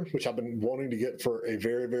Simulator, which I've been wanting to get for a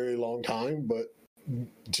very, very long time, but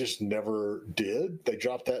just never did. They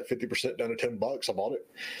dropped that 50% down to $10. I bought it.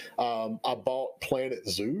 I bought Planet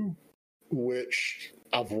Zoo, which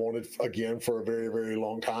I've wanted again for a very, very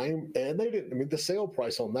long time. And they didn't, the sale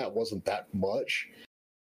price on that wasn't that much,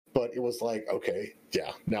 but it was like, okay,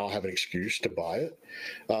 yeah, now I have an excuse to buy it.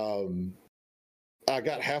 I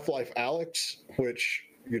got Half-Life Alyx, which,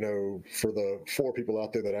 for the 4 people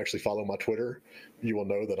out there that actually follow my Twitter, you will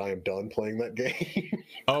know that I am done playing that game.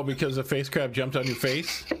 Oh, because the face crab jumped on your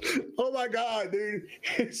face? Oh my God, dude.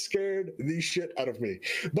 It scared the shit out of me.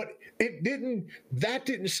 But that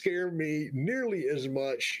didn't scare me nearly as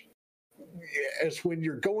much as when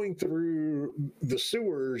you're going through the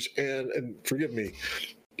sewers, and forgive me,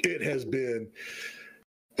 it has been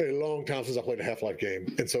a long time since I played a Half-Life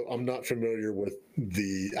game, and so I'm not familiar with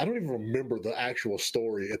I don't even remember the actual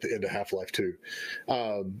story at the end of Half-Life 2.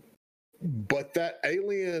 But that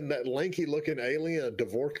alien, that lanky looking alien,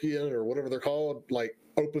 Dvorkian or whatever they're called, like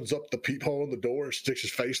opens up the peephole in the door and sticks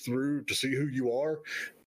his face through to see who you are.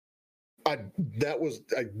 I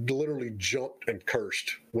literally jumped and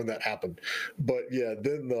cursed when that happened. But yeah,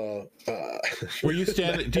 then Were you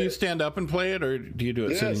do you stand up and play it, or do you do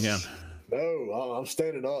it sitting down? No, I'm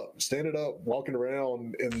standing up, walking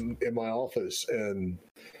around in my office, and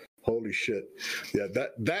holy shit. Yeah,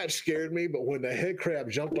 that scared me. But when the head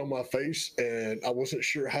crab jumped on my face and I wasn't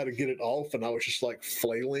sure how to get it off, and I was just like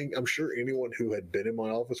flailing, I'm sure anyone who had been in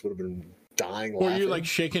my office would have been dying laughing. Were you like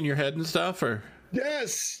shaking your head and stuff, or?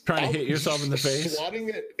 Yes. Trying to hit yourself in the face? Swatting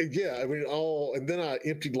it. Yeah. And then I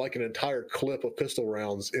emptied like an entire clip of pistol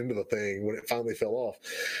rounds into the thing when it finally fell off.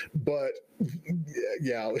 But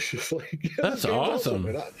yeah, it was just like, yeah, that's awesome.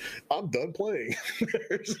 And I'm done playing.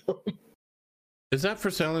 Is that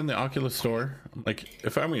for sale in the Oculus store? Like,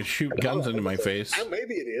 if I'm going to shoot guns into my face.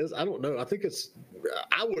 Maybe it is. I don't know. I think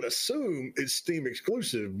I would assume it's Steam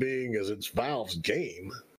exclusive, being as it's Valve's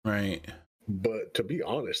game. Right. But to be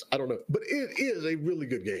honest, I don't know. But it is a really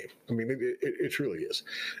good game. I mean, it truly is.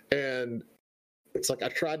 And It's like I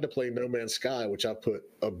tried to play No Man's Sky, which I put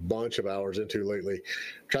a bunch of hours into lately.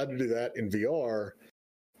 Tried to do that in VR,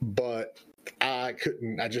 but I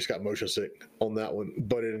couldn't. I just got motion sick on that one.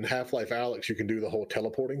 But in Half-Life Alyx, you can do the whole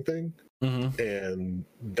teleporting thing, and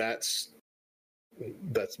that's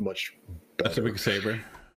much better. That's a big saver.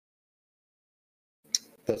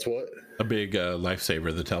 That's what? A big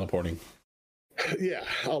lifesaver, the teleporting. Yeah,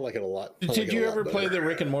 I like it a lot. Did you ever play the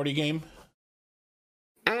Rick and Morty game?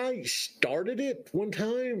 I started it one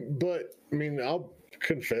time, but I mean, I'll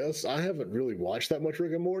confess, I haven't really watched that much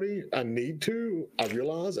Rick and Morty. I need to, I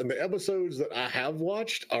realize, and the episodes that I have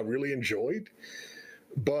watched, I really enjoyed,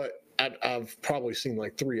 but I've probably seen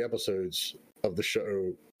like 3 episodes of the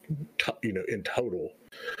show, in total.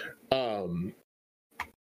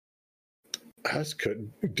 That's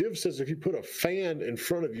good. Div says if you put a fan in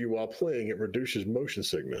front of you while playing, it reduces motion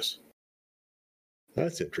sickness.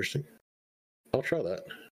 That's interesting. I'll try that.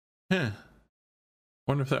 Yeah.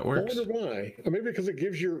 Wonder if that works. I wonder why. Maybe because it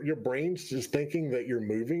gives your brains just thinking that you're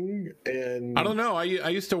moving, and I don't know. I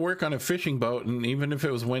used to work on a fishing boat, and even if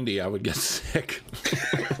it was windy, I would get sick.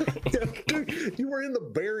 Yeah, dude, you were in the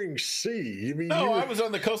Bering Sea. You mean? No, I was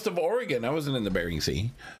on the coast of Oregon. I wasn't in the Bering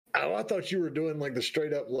Sea. Oh, I thought you were doing like the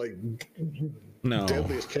straight up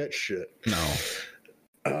deadliest catch shit. No.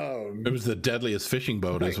 It was the deadliest fishing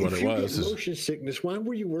boat, is what it was. Get motion sickness. Why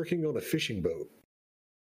were you working on a fishing boat?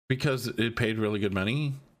 Because it paid really good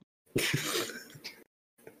money.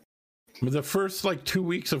 The first 2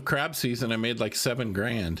 weeks of crab season, I made like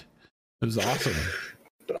 $7,000. It was awesome.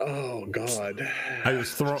 Oh God! I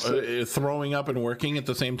was throwing up and working at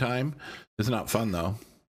the same time. It's not fun though.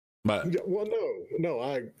 But well, no,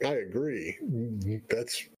 I agree.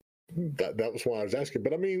 That was why I was asking.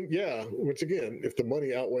 But I mean, yeah. Once again, if the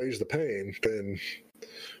money outweighs the pain, then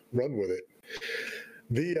run with it.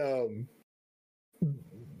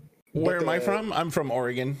 Where am I from? I'm from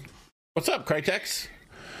Oregon. What's up, Crytex?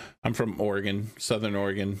 I'm from Oregon, Southern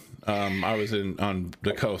Oregon. I was on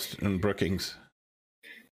the coast in Brookings,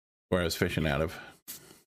 where I was fishing out of.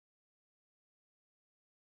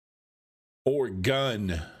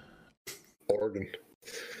 Oregon.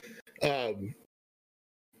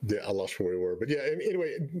 Yeah, I lost where we were, but yeah.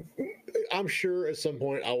 Anyway, I'm sure at some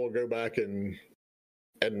point I will go back and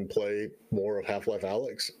play more of Half-Life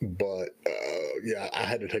Alyx. But yeah, I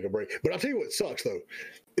had to take a break. But I'll tell you what sucks though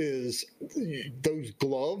is those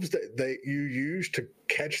gloves that you use to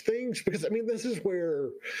catch things. Because I mean, this is where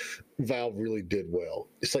Valve really did well.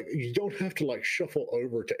 It's like you don't have to shuffle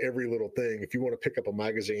over to every little thing if you want to pick up a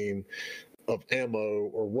magazine of ammo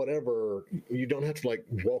or whatever. You don't have to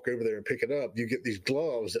walk over there and pick it up. You get these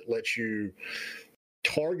gloves that let you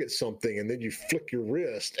target something, and then you flick your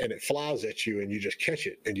wrist and it flies at you and you just catch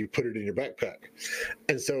it and you put it in your backpack.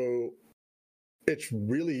 And so it's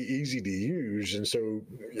really easy to use, and so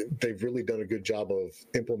they've really done a good job of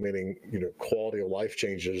implementing quality of life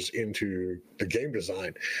changes into the game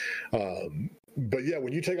design. But yeah,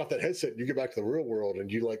 when you take off that headset, you get back to the real world, and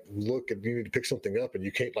you look and you need to pick something up, and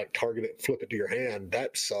you can't target it, flip it to your hand.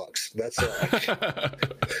 That sucks. That's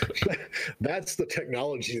that's the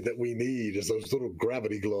technology that we need, is those little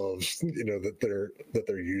gravity gloves, that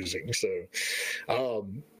they're using. So,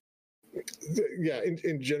 yeah,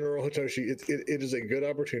 in general, Hitoshi, it is a good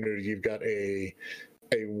opportunity. You've got a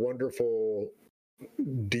wonderful,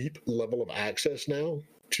 deep level of access now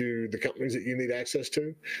to the companies that you need access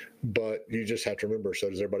to, but you just have to remember, so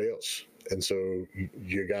does everybody else. And so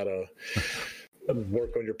you gotta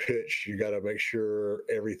work on your pitch. You gotta make sure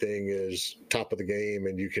everything is top of the game,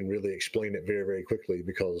 and you can really explain it very, very quickly,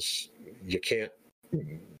 because you can't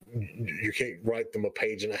write them a 1.5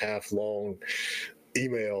 page long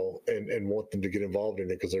email and want them to get involved in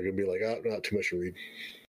it, because they're gonna be like, oh, not too much to read.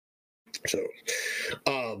 So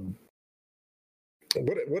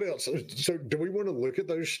what else? So do we want to look at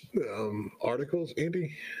those articles,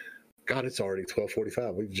 Andy? God, it's already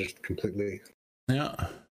 12:45. We've just completely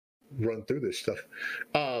run through this stuff.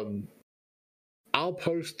 I'll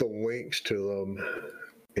post the links to them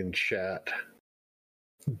in chat,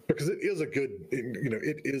 because it is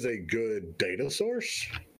a good data source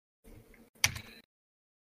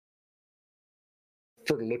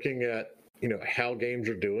for looking at how games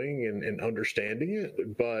are doing and understanding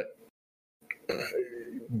it. But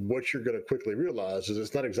what you're going to quickly realize is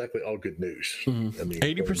it's not exactly all good news. Mm-hmm. I mean,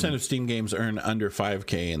 80% of Steam games earn under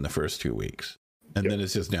 5K in the first 2 weeks, and then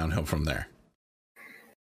it's just downhill from there.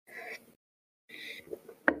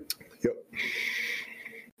 Yep.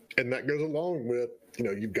 And that goes along with,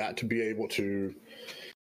 you've got to be able to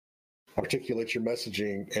articulate your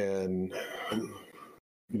messaging and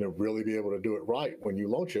really be able to do it right when you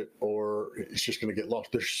launch it, or it's just going to get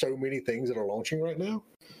lost. There's so many things that are launching right now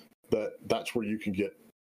that's where you can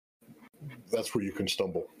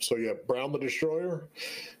stumble. So yeah, Brown the Destroyer,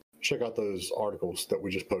 check out those articles that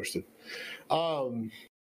we just posted. All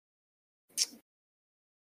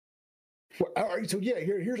right, so yeah,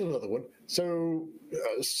 here's another one. So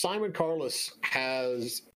Simon Carlos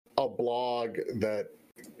has a blog that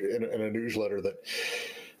in a newsletter that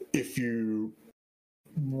if you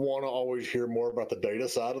want to always hear more about the data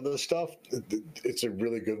side of this stuff, it's a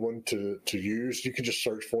really good one to use. You can just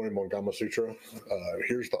search for him on Gamasutra.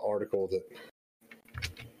 Here's the article that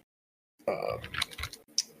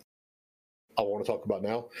I want to talk about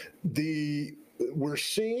now. We're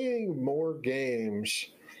seeing more games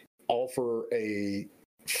offer a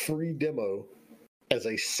free demo as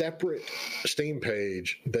a separate Steam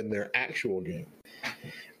page than their actual game.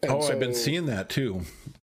 And I've been seeing that too.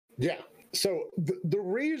 Yeah. So the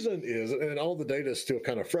reason is, and all the data is still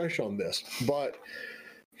kind of fresh on this, but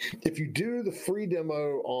if you do the free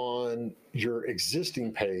demo on your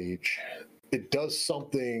existing page, it does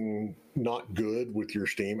something not good with your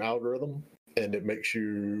Steam algorithm, and it makes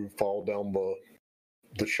you fall down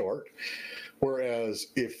the chart. Whereas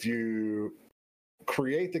if you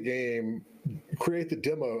create the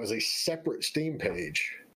demo as a separate Steam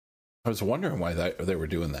page. I was wondering why they were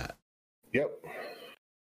doing that. Yep.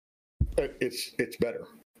 It's better,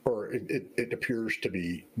 or it appears to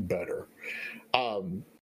be better.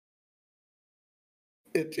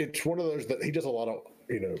 It's one of those that he does a lot of,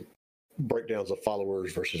 breakdowns of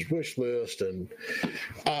followers versus wish list. And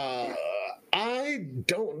I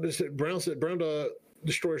don't, Brown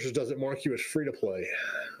Destroyers doesn't mark you as free to play.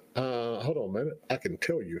 Hold on a minute. I can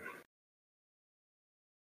tell you.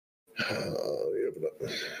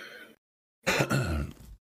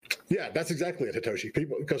 Yeah, that's exactly it, Hitoshi.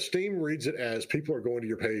 Because Steam reads it as people are going to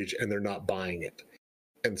your page and they're not buying it.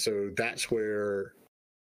 And so that's where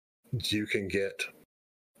you can get,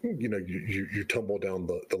 you tumble down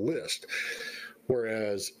the list.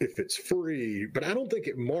 Whereas if it's free, but I don't think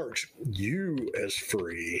it marks you as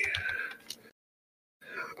free.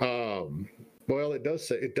 Well, it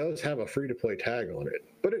does have a free to play tag on it,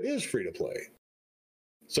 but it is free to play.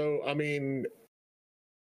 So, I mean,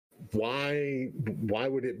 why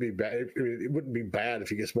would it be bad? It wouldn't be bad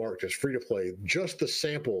if it gets marked as free to play. Just the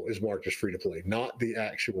sample is marked as free to play, not the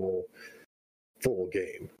actual full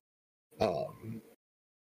game.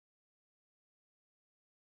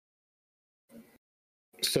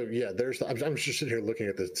 So yeah, I'm just sitting here looking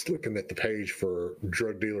at the page for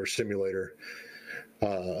Drug Dealer Simulator,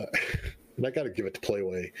 and I got to give it to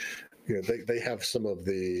Playway. They have some of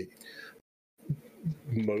the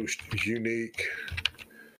most unique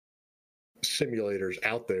simulators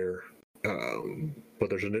out there, but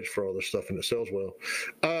there's a niche for all this stuff and it sells well.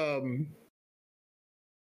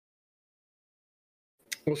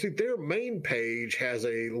 Well, see, their main page has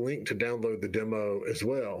a link to download the demo as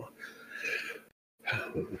well.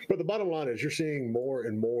 But the bottom line is you're seeing more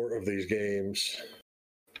and more of these games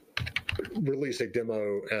release a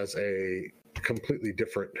demo as a completely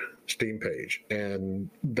different Steam page. And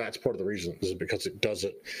that's part of the reason, is because it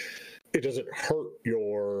doesn't hurt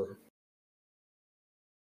your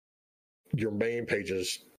main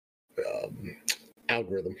page's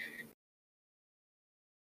algorithm.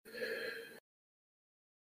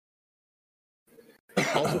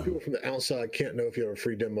 Also, people from the outside can't know if you have a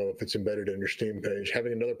free demo if it's embedded in your Steam page.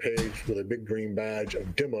 Having another page with a big green badge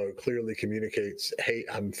of demo clearly communicates, hey,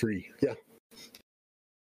 I'm free. Yeah,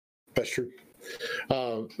 that's true.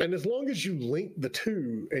 And as long as you link the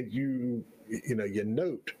two and you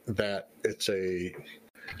note that it's a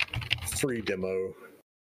free demo,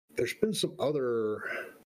 there's been some other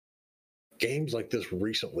games like this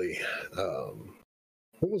recently.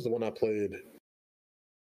 What was the one I played?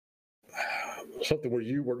 Something where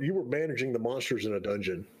you were managing the monsters in a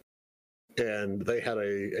dungeon, and they had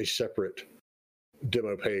a separate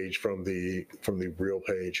demo page from the real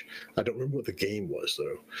page. I don't remember what the game was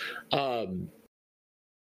though.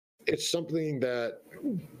 It's something that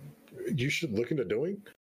you should look into doing,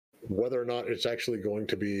 whether or not it's actually going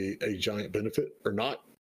to be a giant benefit or not.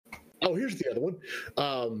 Oh, here's the other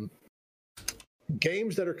one.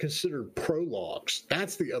 Games that are considered prologues.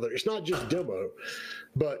 That's the other. It's not just demo,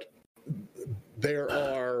 but there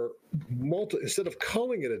are instead of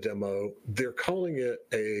calling it a demo, they're calling it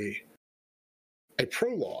a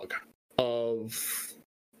prologue of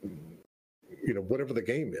whatever the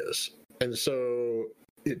game is. And so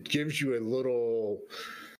it gives you a little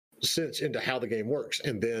sense into how the game works,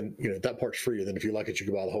 and then that part's free, and then if you like it you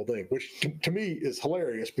can buy the whole thing, which to me is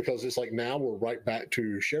hilarious, because it's like now we're right back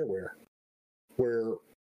to shareware, where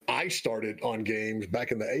I started on games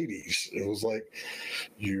back in the 80s. It was like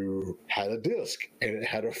you had a disc and it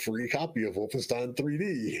had a free copy of Wolfenstein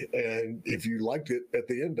 3D. And if you liked it at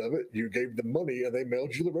the end of it, you gave them money and they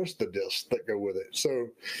mailed you the rest of the discs that go with it. So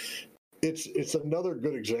it's another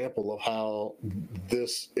good example of how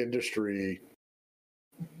this industry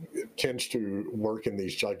tends to work in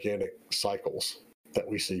these gigantic cycles that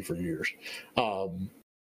we see for years.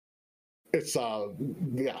 It's look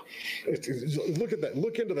at that.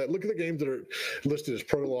 Look into that. Look at the games that are listed as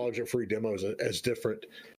prologues or free demos as different,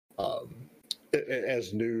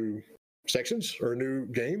 as new sections or new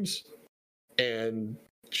games, and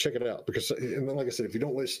check it out. Because, and like I said, if you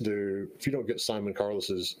don't get Simon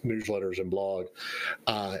Carlos's newsletters and blog,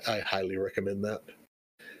 I highly recommend that.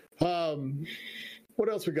 What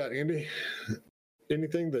else we got, Andy?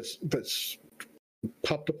 Anything that's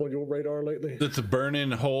popped up on your radar lately? That's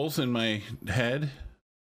burning holes in my head.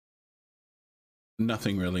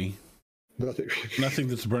 Nothing really. Nothing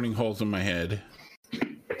that's burning holes in my head.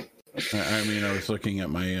 I mean, I was looking at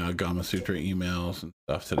my Gamasutra emails and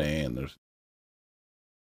stuff today, and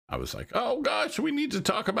I was like, oh gosh, we need to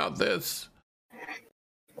talk about this.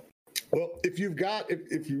 Well, if you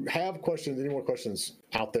have questions, any more questions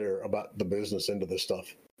out there about the business end of this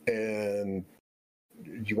stuff, and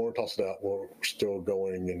you want to toss it out, we're still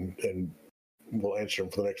going and we'll answer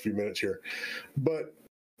them for the next few minutes here. But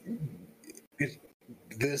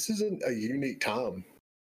this isn't a unique time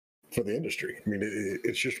for the industry. I mean,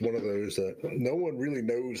 it's just one of those that no one really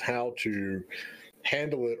knows how to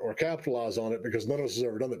handle it or capitalize on it because none of us has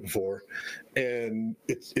ever done it before. And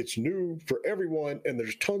it's new for everyone, and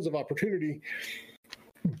there's tons of opportunity.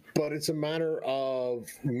 But it's a matter of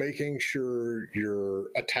making sure you're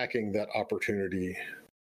attacking that opportunity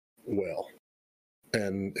well.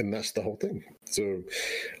 And that's the whole thing. So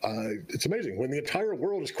it's amazing. When the entire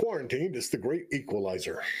world is quarantined, it's the great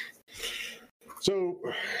equalizer. So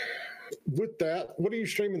with that, what are you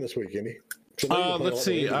streaming this week, Andy? Let's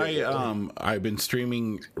see. I've been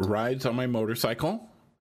streaming rides on my motorcycle.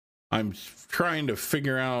 I'm trying to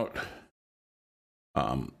figure out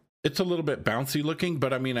it's a little bit bouncy looking,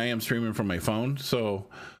 but I mean, I am streaming from my phone. So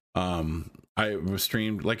I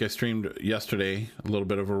streamed yesterday, a little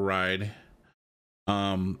bit of a ride.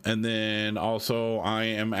 And then also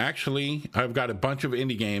I've got a bunch of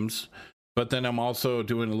indie games, but then I'm also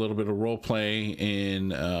doing a little bit of role play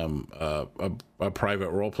in a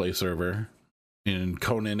private role play server in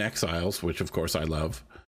Conan Exiles, which of course I love.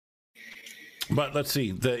 But let's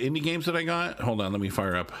see, the indie games that I got, hold on, let me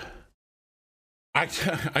fire up.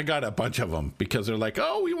 I got a bunch of them because they're like,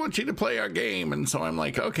 oh, we want you to play our game. And so I'm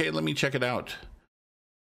like, okay, let me check it out.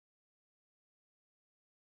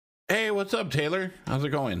 Hey, what's up, Taylor? How's it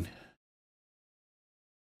going?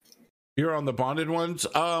 You're on the bonded ones.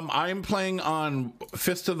 I'm playing on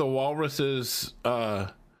Fist of the Walrus's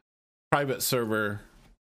private server.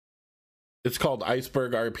 It's called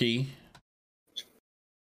Iceberg RP.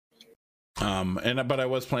 But I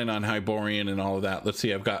was playing on Hyborian and all of that. Let's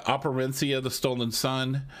see, I've got Operencia, the Stolen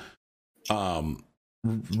Sun,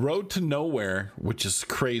 Road to Nowhere, which is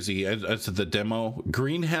crazy. That's the demo.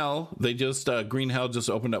 Green Hell, Green Hell just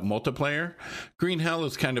opened up multiplayer. Green Hell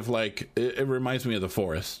is kind of like, it reminds me of The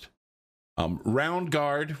Forest. Round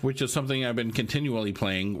Guard, which is something I've been continually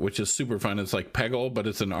playing, which is super fun. It's like Peggle, but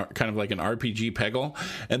it's kind of like an RPG Peggle.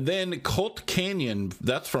 And then Colt Canyon,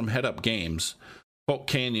 that's from Head Up Games. Colt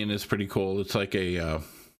Canyon is pretty cool. It's like a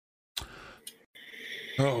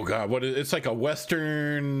it's like a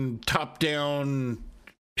Western top-down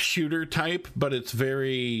shooter type, but it's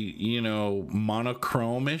very,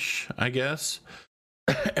 monochrome-ish, I guess.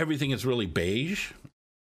 Everything is really beige.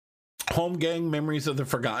 Home Gang, Memories of the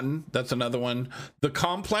Forgotten, that's another one. The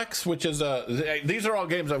Complex, which is these are all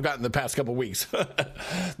games I've gotten the past couple weeks.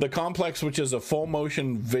 The Complex, which is a full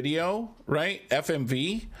motion video, right?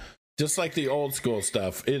 FMV. Just like the old school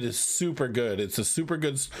stuff. It is super good. It's a super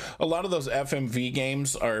good. A lot of those FMV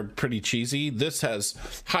games are pretty cheesy. This has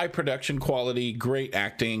high production quality, great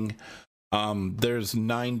acting. There's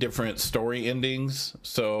 9 different story endings.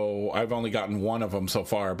 So I've only gotten one of them so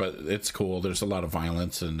far, but it's cool. There's a lot of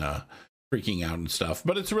violence and freaking out and stuff.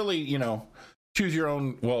 But it's really, choose your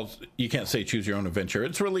own. Well, you can't say choose your own adventure.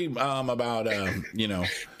 It's really about,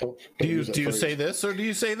 do you say this or do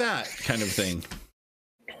you say that kind of thing.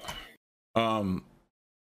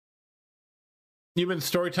 You've been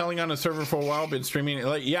storytelling on a server for a while, been streaming.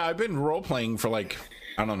 I've been role playing for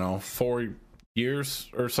 4 years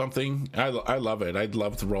or something. I love it. I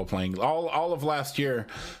love the role playing. All of last year,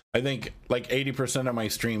 I think 80% of my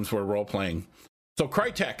streams were role playing. So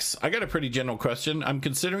Crytex, I got a pretty general question. I'm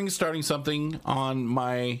considering starting something on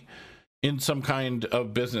my in some kind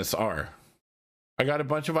of business are. I got a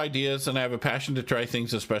bunch of ideas and I have a passion to try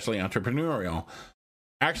things, especially entrepreneurial.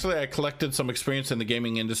 Actually, I collected some experience in the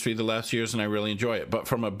gaming industry the last years and I really enjoy it. But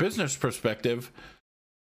from a business perspective,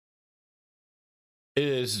 it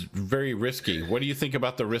is very risky. What do you think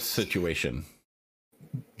about the risk situation?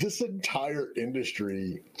 This entire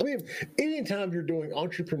industry, I mean, anytime you're doing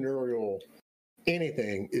entrepreneurial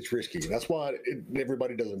anything, it's risky. That's why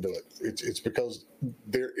everybody doesn't do it. It's because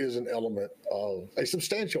there is an element of a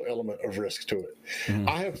substantial element of risk to it. Mm-hmm.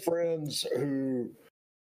 I have friends who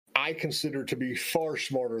I consider to be far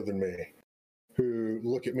smarter than me, who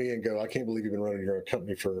look at me and go, I can't believe you've been running your own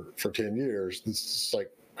company for 10 years. This is like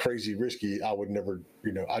crazy risky. I would never,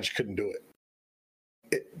 I just couldn't do it.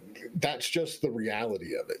 That's just the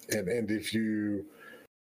reality of it. And if you,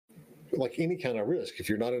 like any kind of risk, if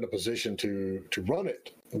you're not in a position to run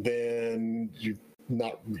it, then you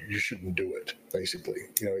shouldn't do it. Basically,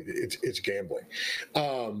 it's gambling.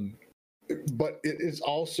 But it is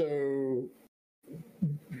also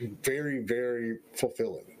very, very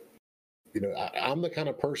fulfilling. I'm the kind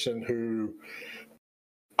of person who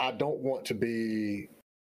I don't want to be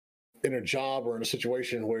in a job or in a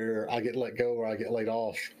situation where I get let go or I get laid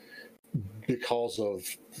off because of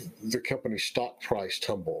the company's stock price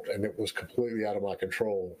tumbled and it was completely out of my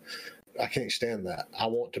control. I can't stand that. I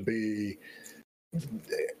want to be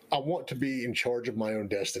in charge of my own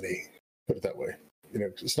destiny, put it that way.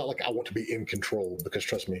 It's not like I want to be in control, because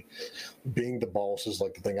trust me, being the boss is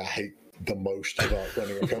like the thing I hate the most about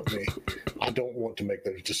running a company. I don't want to make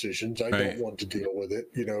those decisions. I don't want to deal with it.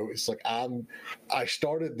 It's like I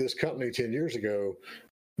started this company 10 years ago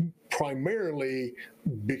primarily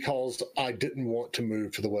because I didn't want to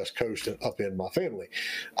move to the West Coast and upend my family.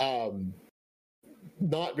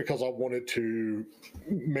 Not because I wanted to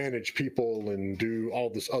manage people and do all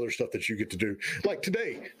this other stuff that you get to do. Like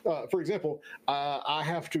today, for example, I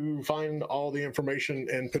have to find all the information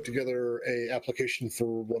and put together an application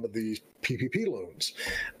for one of these PPP loans.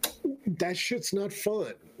 That shit's not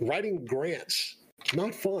fun. Writing grants,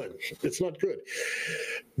 not fun. It's not good.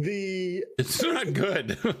 It's not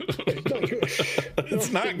good. It's not good.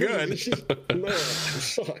 It's not good. It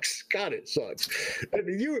sucks. God, it sucks. I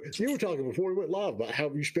mean, you were talking before we went live about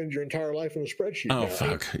how you spend your entire life in a spreadsheet. Oh,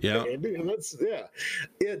 fuck. Yeah. And that's,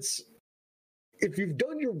 it's, if you've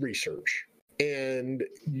done your research and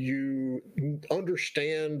you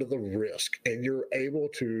understand the risk and you're able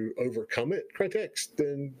to overcome it, Crytex,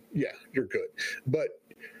 then yeah, you're good. But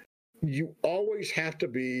you always have to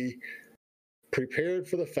be prepared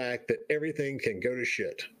for the fact that everything can go to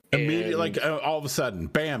shit. Immediately, like all of a sudden,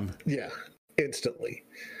 bam. Yeah, instantly.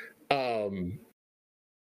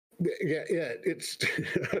 It's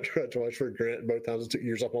I tried to watch for Grant both times. It took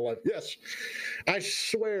years off my life. Yes, I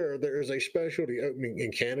swear there is a specialty opening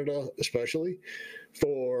in Canada, especially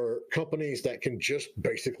for companies that can just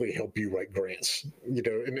basically help you write grants,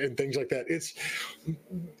 and things like that. It's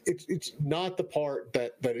not the part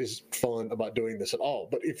that is fun about doing this at all.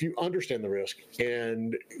 But if you understand the risk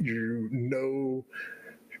and you know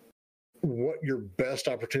what your best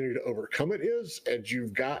opportunity to overcome it is, and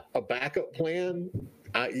you've got a backup plan,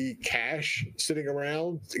 i.e. cash sitting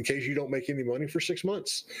around in case you don't make any money for 6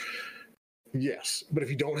 months, yes. But if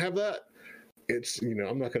you don't have that, it's,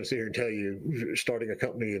 I'm not going to sit here and tell you starting a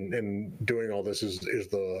company and doing all this is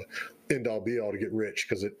the end all be all to get rich,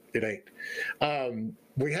 because it ain't.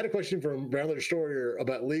 We had a question from Brown Letter Story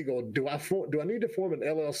about legal. Do I need to form an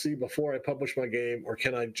LLC before I publish my game, or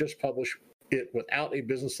can I just publish it without a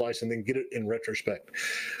business license and then get it in retrospect?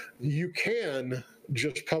 You can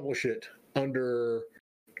just publish it under,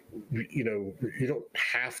 you don't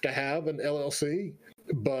have to have an LLC,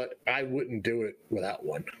 but I wouldn't do it without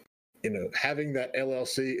one. Having that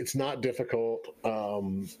LLC, it's not difficult.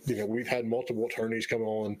 We've had multiple attorneys come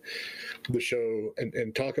on the show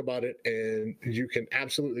and talk about it, and you can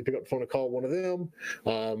absolutely pick up the phone and call one of them.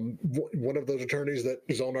 One of those attorneys that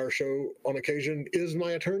is on our show on occasion is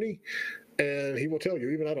my attorney, and he will tell you,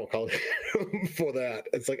 even I don't call him for that.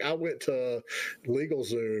 It's like I went to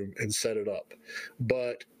LegalZoom and set it up,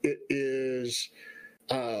 but it is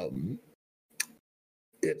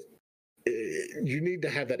you need to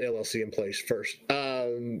have that LLC in place first.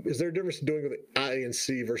 Is there a difference in doing with an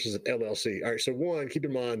INC versus an LLC? All right, so one, keep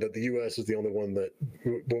in mind that the U.S. is the only one that,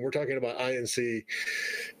 when we're talking about INC,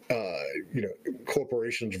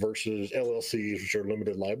 corporations versus LLCs, which are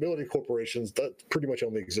limited liability corporations, that pretty much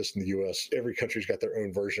only exists in the U.S. Every country's got their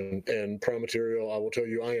own version. And Prime Material, I will tell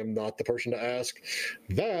you, I am not the person to ask.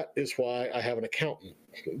 That is why I have an accountant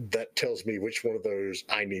that tells me which one of those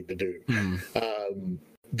I need to do.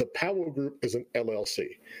 The Powell Group is an LLC.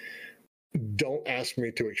 don't ask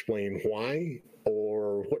me to explain why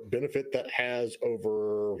or what benefit that has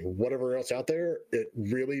over whatever else out there. It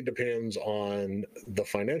really depends on the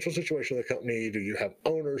financial situation of the company. Do you have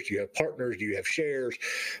owners? Do you have partners? Do you have shares?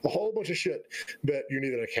 A whole bunch of shit that you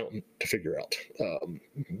need an accountant to figure out.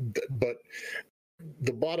 But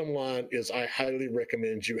the bottom line is I highly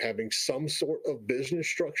recommend you having some sort of business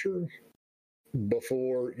structure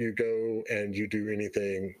before you go and you do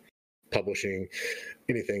anything publishing,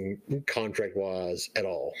 anything contract wise at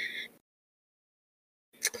all.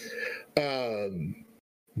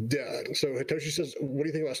 Yeah, so Hitoshi says, what do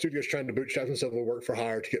you think about studios trying to bootstrap themselves with work for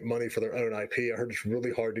hire to get money for their own IP? I heard it's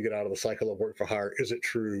really hard to get out of the cycle of work for hire. Is it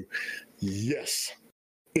true? Yes,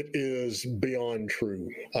 it is beyond true.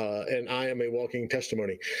 And I am a walking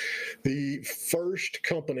testimony. The first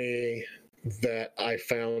company that I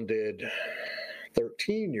founded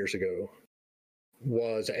 13 years ago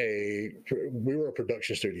we were a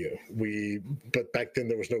production studio. But back then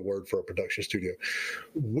there was no word for a production studio.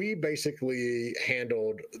 We basically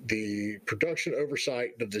handled the production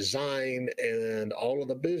oversight, the design, and all of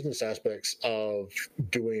the business aspects of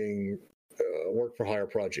doing work for hire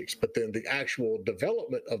projects. But then the actual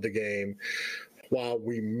development of the game, while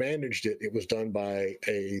we managed it, it was done by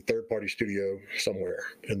a third-party studio somewhere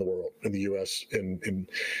in the world, in the U.S., in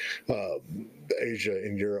Asia,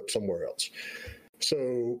 in Europe, somewhere else.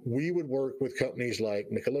 So we would work with companies like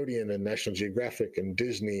Nickelodeon and National Geographic and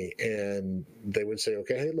Disney, and they would say,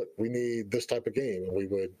 okay, hey, look, we need this type of game, and we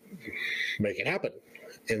would make it happen.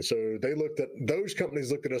 And so those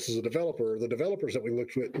companies looked at us as a developer. The developers that we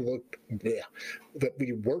worked with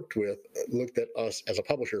looked at us as a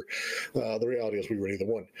publisher. The reality is we were neither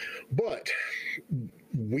one. But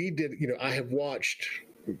we did, I have watched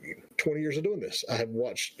 20 years of doing this. I have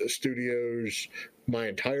watched studios my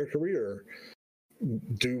entire career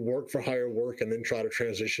do work for hire work and then try to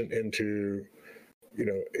transition into,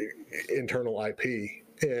 internal IP.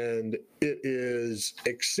 And it is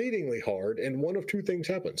exceedingly hard. And one of two things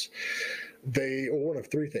happens. One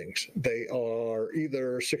of three things. They are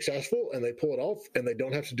either successful and they pull it off and they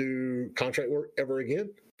don't have to do contract work ever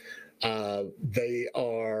again. They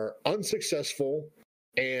are unsuccessful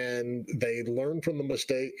and they learn from the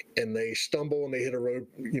mistake and they stumble and they hit a road,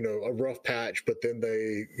 a rough patch, but then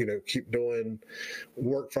they, keep doing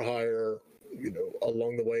work for hire,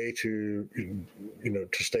 along the way to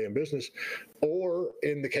stay in business. Or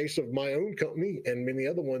in the case of my own company and many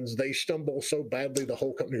other ones, they stumble so badly the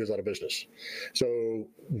whole company goes out of business. So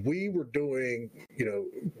we were doing,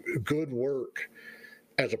 good work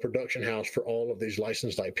as a production house for all of these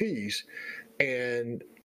licensed IPs. And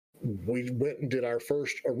we went and did our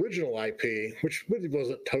first original IP, which really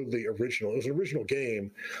wasn't totally original. It was an original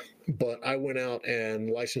game, but I went out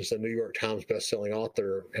and licensed a New York Times best-selling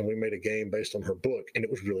author, and we made a game based on her book, and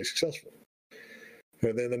it was really successful.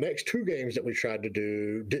 And then the next two games that we tried to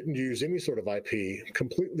do didn't use any sort of IP,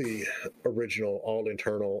 completely original, all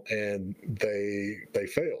internal, and they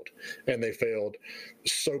failed. And they failed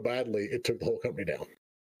so badly, it took the whole company down.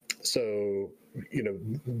 So,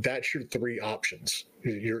 that's your three options.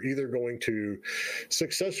 You're either going to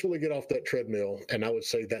successfully get off that treadmill, and I would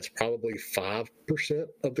say that's probably 5%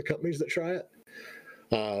 of the companies that try it,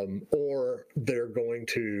 or they're going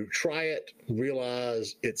to try it,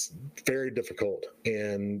 realize it's very difficult,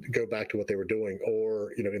 and go back to what they were doing.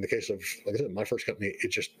 Or, in the case of, like I said, my first company,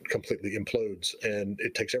 it just completely implodes and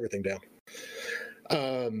it takes everything down.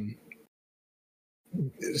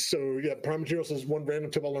 So yeah, Prime Material says, one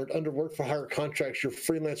random tip I learned: under work for hire contracts, your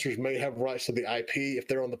freelancers may have rights to the IP. If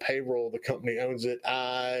they're on the payroll, the company owns it.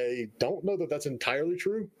 I don't know that that's entirely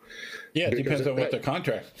true. Yeah, it depends on what the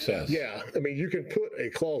contract says. Yeah, I mean, you can put a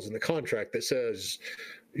clause in the contract that says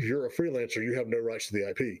you're a freelancer, you have no rights to the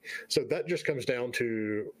IP. So that just comes down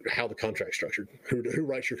to how the contract's structured, who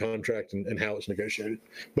writes your contract and how it's negotiated.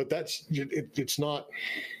 But it's not,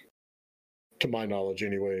 to my knowledge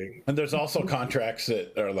anyway. And there's also contracts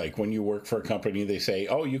that are like, when you work for a company, they say,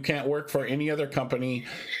 oh, you can't work for any other company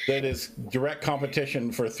that is direct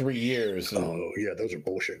competition for 3 years. And, oh, yeah, those are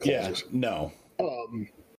bullshit clauses. Yeah, no.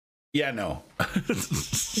 Yeah, no.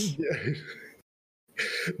 Yeah.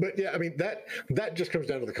 But yeah, I mean, that just comes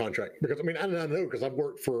down to the contract, because I mean, I know, because I've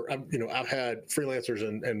worked for, I've had freelancers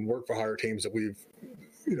and work for hire teams that we've,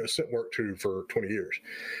 sent work to for 20 years.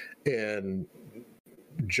 And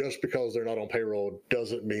just because they're not on payroll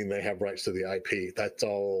doesn't mean they have rights to the IP. That's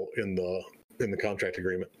all in the contract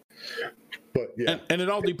agreement. But yeah, and it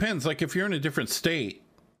all depends. Like if you're in a different state,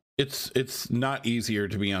 it's not easier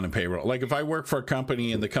to be on a payroll. Like if I work for a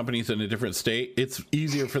company and the company's in a different state, it's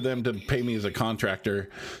easier for them to pay me as a contractor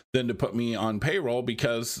than to put me on payroll,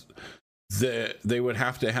 because they would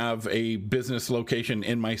have to have a business location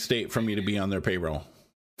in my state for me to be on their payroll.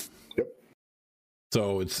 Yep.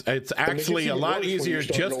 So it's actually a lot easier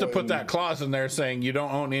just to put that clause in there saying you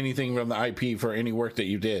don't own anything from the IP for any work that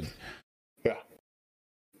you did. Yeah.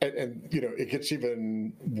 And it gets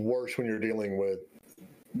even worse when you're dealing with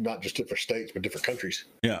not just different states, but different countries.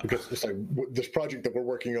 Yeah. Because it's like this project that we're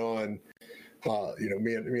working on,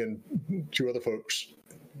 me and two other folks,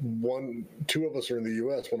 two of us are in the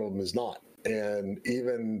U.S., one of them is not. And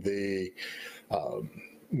even the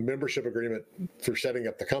membership agreement for setting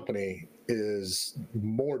up the company is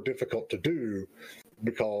more difficult to do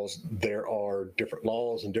because there are different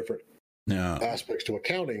laws and different aspects to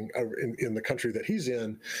accounting in the country that he's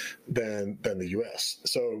in than the U.S.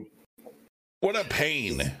 So what a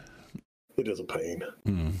pain. It is a pain.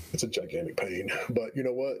 It's a gigantic pain. But you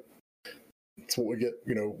know what? It's what we get,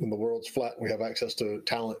 when the world's flat, we have access to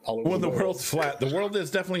talent all over the world. When the world's flat. The world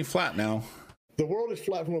is definitely flat now. The world is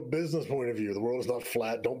flat from a business point of view. The world is not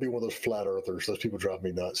flat. Don't be one of those flat earthers. Those people drive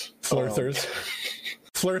me nuts. Flirters.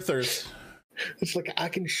 Flirters. It's like, I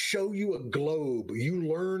can show you a globe. You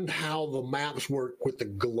learned how the maps work with the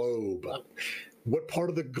globe. What part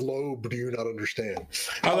of the globe do you not understand?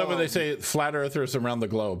 I love when they say flat earthers around the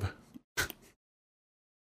globe.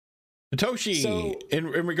 Toshi, in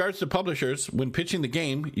regards to publishers, when pitching the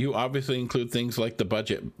game, you obviously include things like the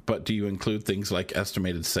budget, but do you include things like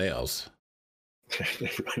estimated sales?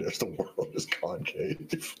 Everybody knows the world is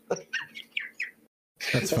concave.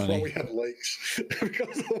 That's funny. Why we have lakes,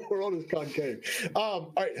 because the world is concave.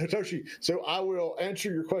 All right, Hitoshi. So I will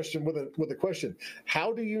answer your question with a question.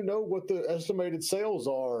 How do you know what the estimated sales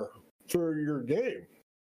are for your game?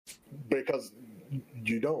 Because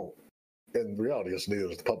you don't. In reality, it's neither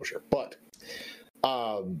is the publisher. But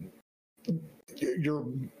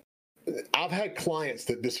I've had clients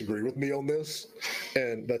that disagree with me on this,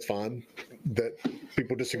 and that's fine. That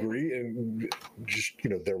people disagree and just,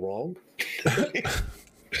 they're wrong.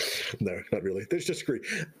 No, not really. They just disagree.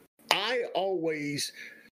 I always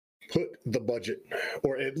put the budget,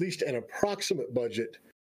 or at least an approximate budget,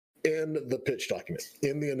 in the pitch document,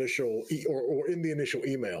 in the initial or in the initial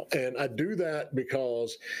email. And I do that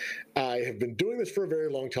because I have been doing this for a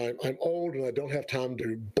very long time. I'm old and I don't have time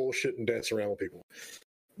to bullshit and dance around with people.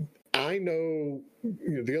 I know,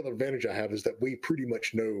 the other advantage I have is that we pretty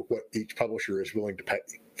much know what each publisher is willing to pay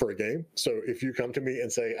for a game. So if you come to me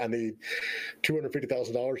and say, I need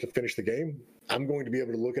 $250,000 to finish the game, I'm going to be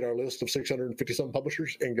able to look at our list of 650 some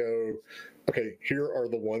publishers and go, okay, here are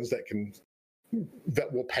the ones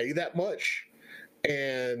that will pay that much,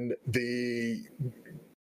 and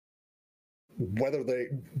whether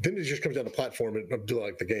then it just comes down to platform and do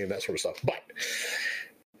like the game, that sort of stuff. But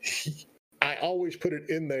I always put it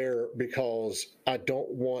in there because I don't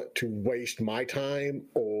want to waste my time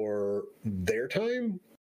or their time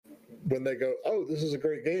when they go, oh, this is a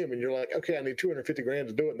great game, and you're like, okay, I need $250,000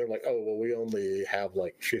 to do it, and they're like, oh, well, we only have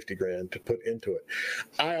like $50,000 to put into it.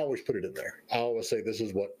 I always put it in there. I always say, this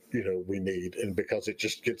is what we need, and because it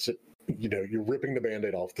just gets it, you're ripping the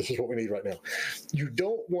Band-Aid off. This is what we need right now. You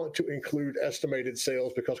don't want to include estimated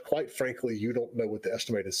sales because, quite frankly, you don't know what the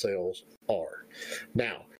estimated sales are.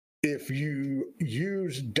 Now, if you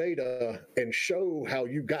use data and show how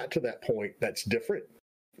you got to that point, that's different.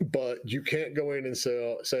 But you can't go in and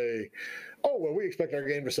say, oh, well, we expect our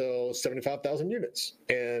game to sell 75,000 units.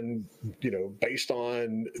 And, based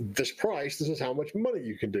on this price, this is how much money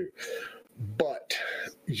you can do. But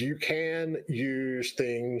you can use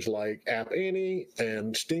things like App Annie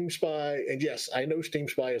and Steam Spy. And yes, I know Steam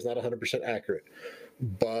Spy is not 100% accurate,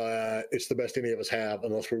 but it's the best any of us have,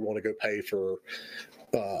 unless we want to go pay for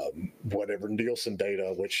whatever Nielsen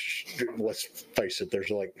data, which, let's face it, there's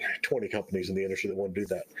like 20 companies in the industry that want to do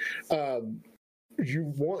that.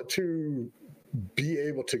 You want to be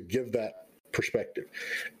able to give that perspective.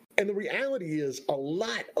 And the reality is, a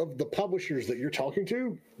lot of the publishers that you're talking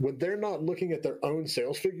to, when they're not looking at their own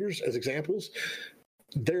sales figures as examples,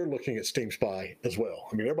 they're looking at Steam Spy as well.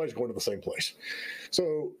 I mean, everybody's going to the same place.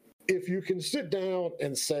 So if you can sit down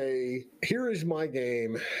and say, here is my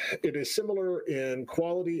game, it is similar in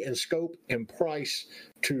quality and scope and price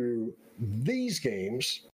to these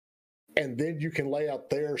games, and then you can lay out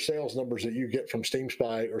their sales numbers that you get from Steam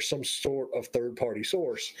Spy or some sort of third-party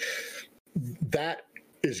source, that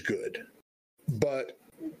is good. But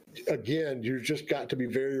again, you just got to be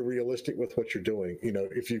very realistic with what you're doing.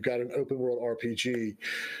 If you've got an open world RPG,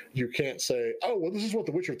 you can't say, oh, well, this is what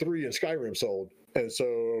The Witcher 3 and Skyrim sold, and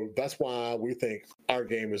so that's why we think our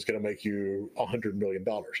game is going to make you $100 million.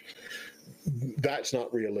 That's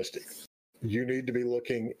not realistic. You need to be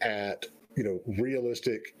looking at,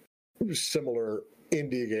 realistic, similar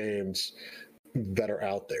indie games that are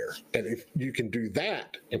out there. And if you can do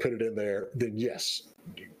that and put it in there, then yes,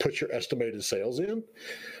 put your estimated sales in,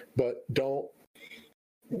 but don't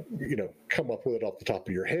come up with it off the top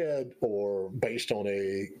of your head or based on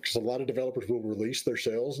because a lot of developers will release their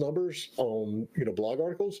sales numbers on blog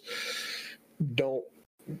articles. Don't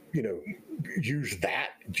use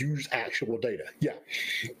actual data. Yeah,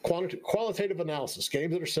 qualitative analysis,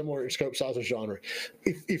 games that are similar in scope, size, and genre.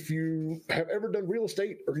 If you have ever done real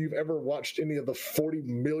estate or you've ever watched any of the 40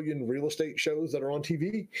 million real estate shows that are on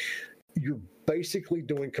TV, you're basically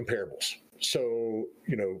doing comparables. So,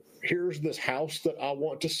 here's this house that I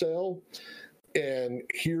want to sell, and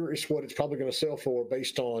here is what it's probably going to sell for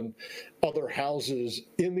based on other houses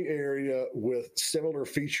in the area with similar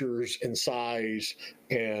features and size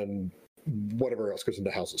and whatever else goes into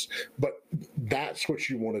houses. But that's what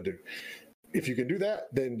you want to do. If you can do that,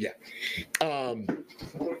 then yeah.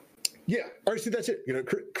 Yeah, all right, see, that's it.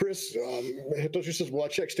 Chris Hitoshi says, well, I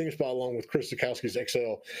checked SteamSpy along with Chris Zukowski's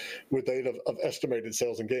Excel with data of estimated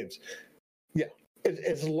sales and games. Yeah,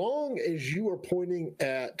 as long as you are pointing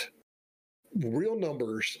at real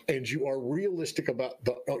numbers and you are realistic about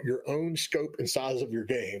your own scope and size of your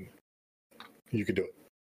game, you can do it.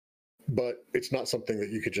 But it's not something that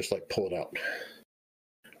you could just pull it out.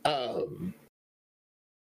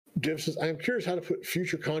 Jeff says, I'm curious how to put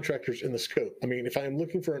future contractors in the scope. I mean, if I am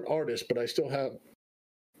looking for an artist, but I still have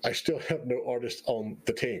no artist on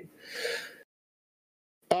the team.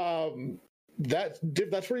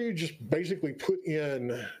 That's where you just basically put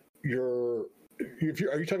in are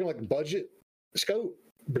you talking budget scope?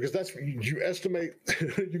 Because that's you estimate.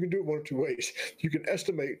 You can do it one of two ways. You can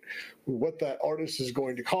estimate what that artist is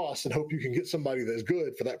going to cost and hope you can get somebody that's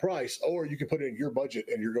good for that price, or you can put in your budget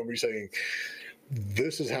and you're going to be saying,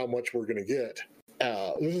 this is how much we're going to get.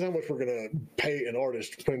 This is how much we're going to pay an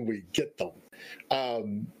artist when we get them.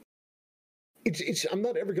 I'm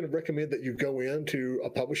not ever going to recommend that you go into a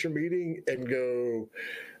publisher meeting and go,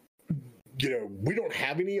 we don't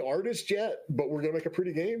have any artists yet, but we're going to make a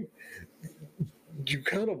pretty game. You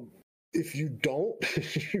if you don't,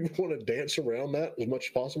 you want to dance around that as much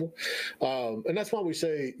as possible. And that's why we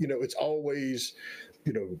say, it's always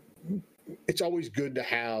good to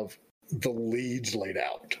have the leads laid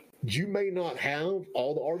out. You may not have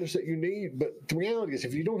all the artists that you need, but the reality is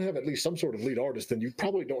if you don't have at least some sort of lead artist, then you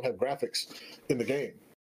probably don't have graphics in the game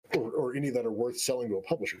or any that are worth selling to a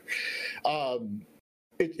publisher.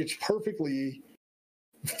 It's perfectly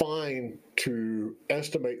fine to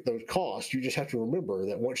estimate those costs. You just have to remember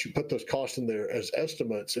that once you put those costs in there as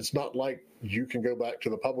estimates, it's not like you can go back to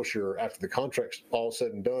the publisher after the contract's all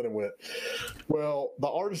said and done and went, well, the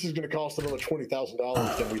artist is going to cost another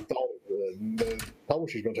 $20,000 than we thought it would. And the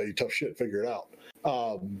publisher's going to tell you, tough shit, figure it out.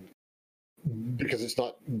 Because it's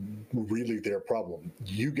not really their problem.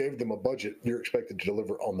 You gave them a budget, you're expected to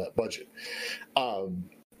deliver on that budget.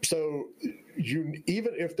 So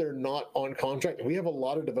even if they're not on contract, we have a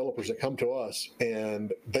lot of developers that come to us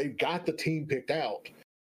and they've got the team picked out,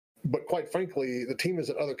 but quite frankly, the team is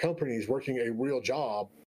at other companies working a real job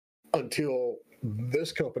until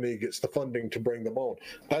this company gets the funding to bring them on.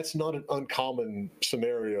 That's not an uncommon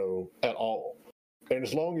scenario at all. And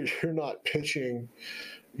as long as you're not pitching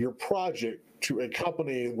your project to a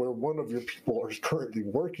company where one of your people is currently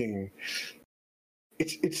working,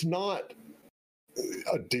 it's not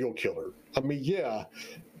a deal killer. I mean, yeah,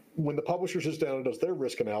 when the publisher sits down and does their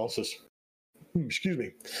risk analysis,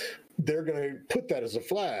 they're going to put that as a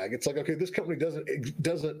flag. It's like, okay, this company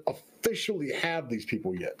doesn't officially have these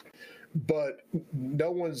people yet, but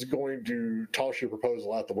no one's going to toss your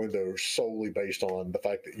proposal out the window solely based on the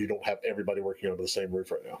fact that you don't have everybody working under the same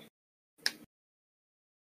roof right now.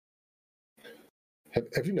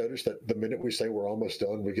 Have you noticed that the minute we say we're almost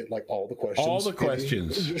done, we get all the questions? All the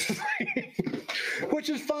questions. Which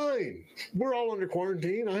is fine. We're all under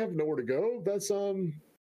quarantine. I have nowhere to go. That's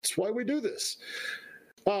why we do this.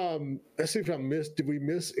 Let's see if did we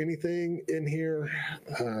miss anything in here?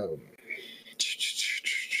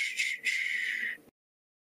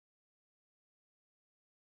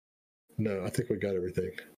 No, I think we got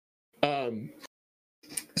everything.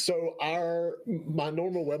 So my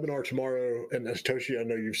normal webinar tomorrow, and Toshi, I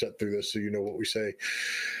know you've sat through this, so you know what we say,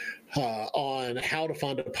 on how to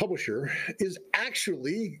find a publisher is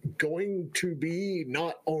actually going to be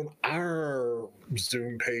not on our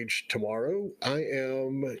Zoom page tomorrow. I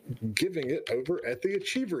am giving it over at the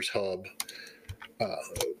Achievers Hub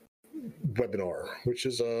webinar, which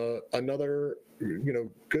is another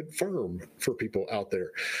good firm for people out there.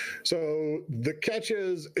 So the catch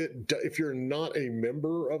is, if you're not a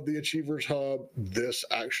member of the Achievers Hub, this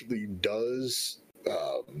actually does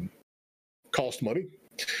cost money.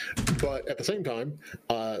 But at the same time,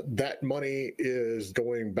 that money is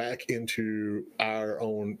going back into our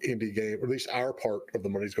own indie game, or at least our part of the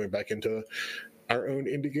money is going back into our own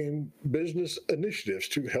indie game business initiatives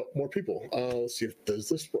to help more people. Let's see if does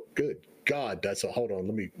this work. Good God, that's a hold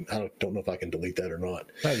on. I don't know if I can delete that or not.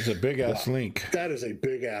 That is a big ass link. That is a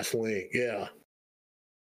big ass link. Yeah.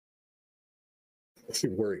 Let's see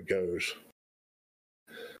where it goes.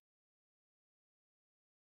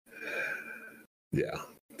 Yeah,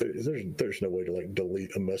 there's no way to like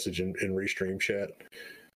delete a message in Restream chat.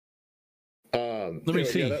 Let me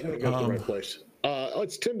see. Yeah, that goes to the right place.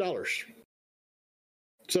 It's $10.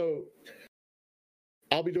 So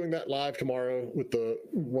I'll be doing that live tomorrow with the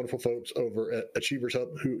wonderful folks over at Achievers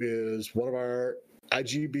Hub, who is one of our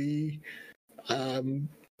IGB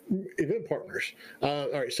event partners.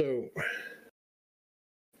 All right, so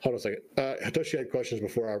hold on a second. Hitoshi had questions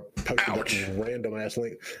before I posted that random ass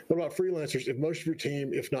link. What about freelancers? If most of your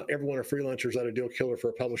team, if not everyone, are freelancers, is that a deal killer for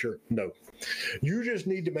a publisher? No. You just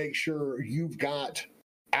need to make sure you've got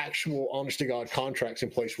actual honest to God contracts in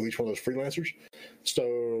place with each one of those freelancers.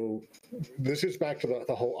 So this is back to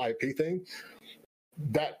the whole IP thing.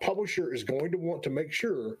 That publisher is going to want to make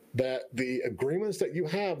sure that the agreements that you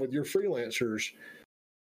have with your freelancers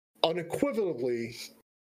unequivocally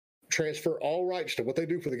transfer all rights to what they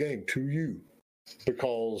do for the game to you,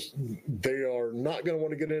 because they are not going to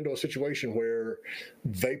want to get into a situation where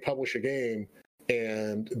they publish a game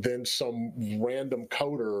and then some random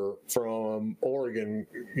coder from Oregon,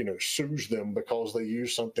 sues them because they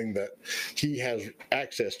use something that he has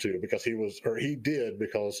access to because he was one of your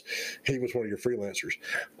freelancers.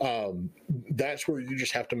 That's where you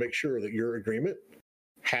just have to make sure that your agreement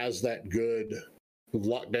has that good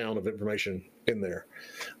lockdown of information in there.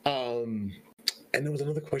 And there was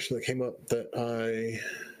another question that came up that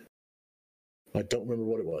I don't remember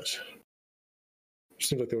what it was.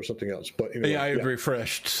 Seems like there was something else, but anyway, I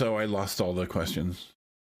refreshed, so I lost all the questions.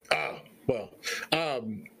 Son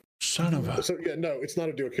of a. So yeah, no, it's not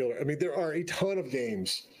a deal killer. I mean, there are a ton of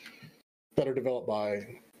games that are developed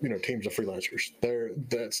by teams of freelancers.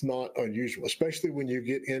 That's not unusual, especially when you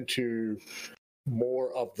get into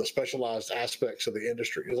more of the specialized aspects of the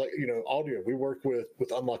industry. It's like, audio. We work with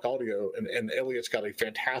Unlock Audio, and Elliot's got a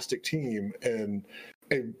fantastic team and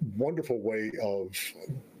a wonderful way of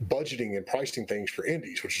budgeting and pricing things for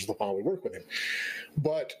indies, which is the why we work with him.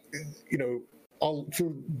 But,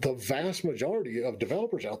 for the vast majority of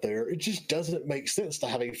developers out there, it just doesn't make sense to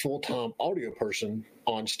have a full-time audio person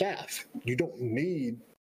on staff. You don't need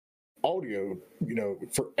audio,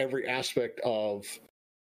 for every aspect of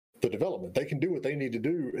the development. They can do what they need to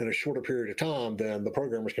do in a shorter period of time than the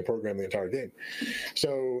programmers can program the entire game.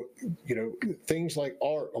 So, things like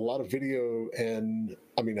art, a lot of video and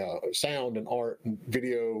sound and art and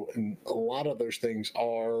video, and a lot of those things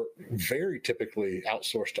are very typically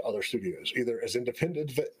outsourced to other studios, either as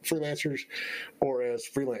independent freelancers or as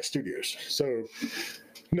freelance studios. So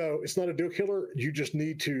no, it's not a deal killer. You just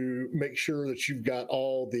need to make sure that you've got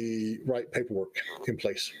all the right paperwork in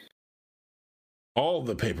place. All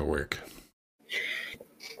the paperwork.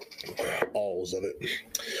 Alls of it.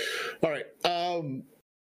 All right.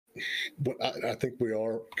 But I think we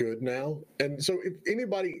are good now. And so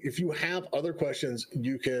if you have other questions,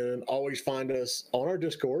 you can always find us on our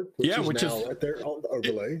Discord, which is right there on the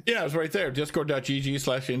overlay. Yeah, it's right there.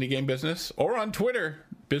 Discord.gg/IndieGameBusiness, or on Twitter,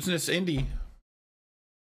 Business Indie.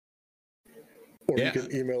 Or you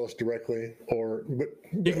can email us directly, but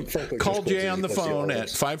you can frankly, call Jay on the phone at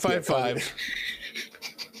 555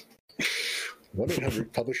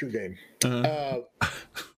 1-800 publish your game. But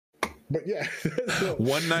yeah,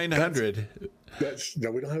 1-900.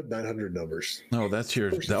 No, we don't have 900 numbers. No, that's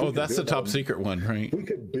that's the top secret one, right? We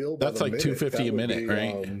could build. That's like $250 a minute,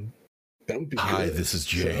 right? That would be. Hi, good. This is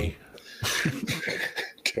Jay. So,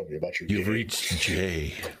 tell me about your. You've game. reached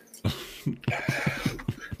Jay.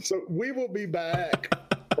 So we will be back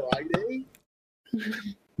Friday.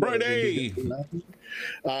 Friday.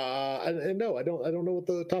 And no, I don't know what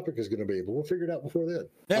the topic is going to be, but we'll figure it out before then.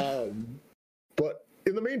 Yeah. But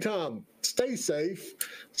in the meantime, stay safe,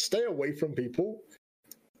 stay away from people,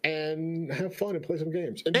 and have fun and play some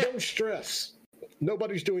games. And don't stress.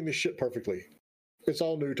 Nobody's doing this shit perfectly. It's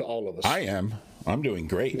all new to all of us. I am. I'm doing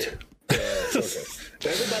great. Okay.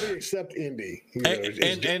 Everybody except Indy.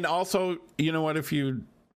 And also, you know what? If you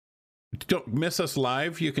don't miss us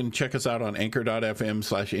live, you can check us out on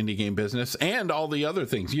anchor.fm/IndieGameBusiness and all the other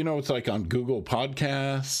things. It's like on Google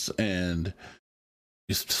Podcasts and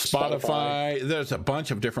Spotify. There's a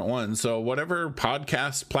bunch of different ones. So whatever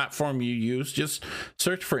podcast platform you use, just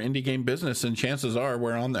search for Indie Game Business and chances are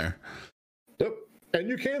we're on there. Yep. And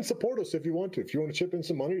you can support us if you want to. If you want to chip in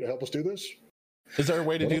some money to help us do this. Is there a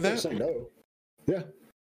way to do that? Say no. Yeah.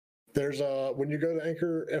 There's when you go to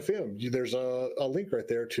Anchor FM, there's a link right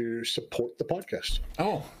there to support the podcast.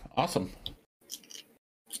 Oh, awesome.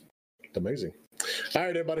 Amazing. All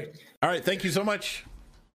right, everybody. All right. Thank you so much.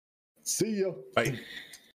 See ya. Bye.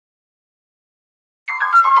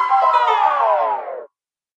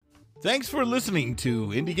 Thanks for listening to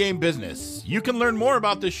Indie Game Business. You can learn more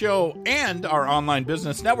about the show and our online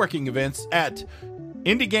business networking events at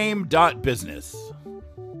indiegame.business.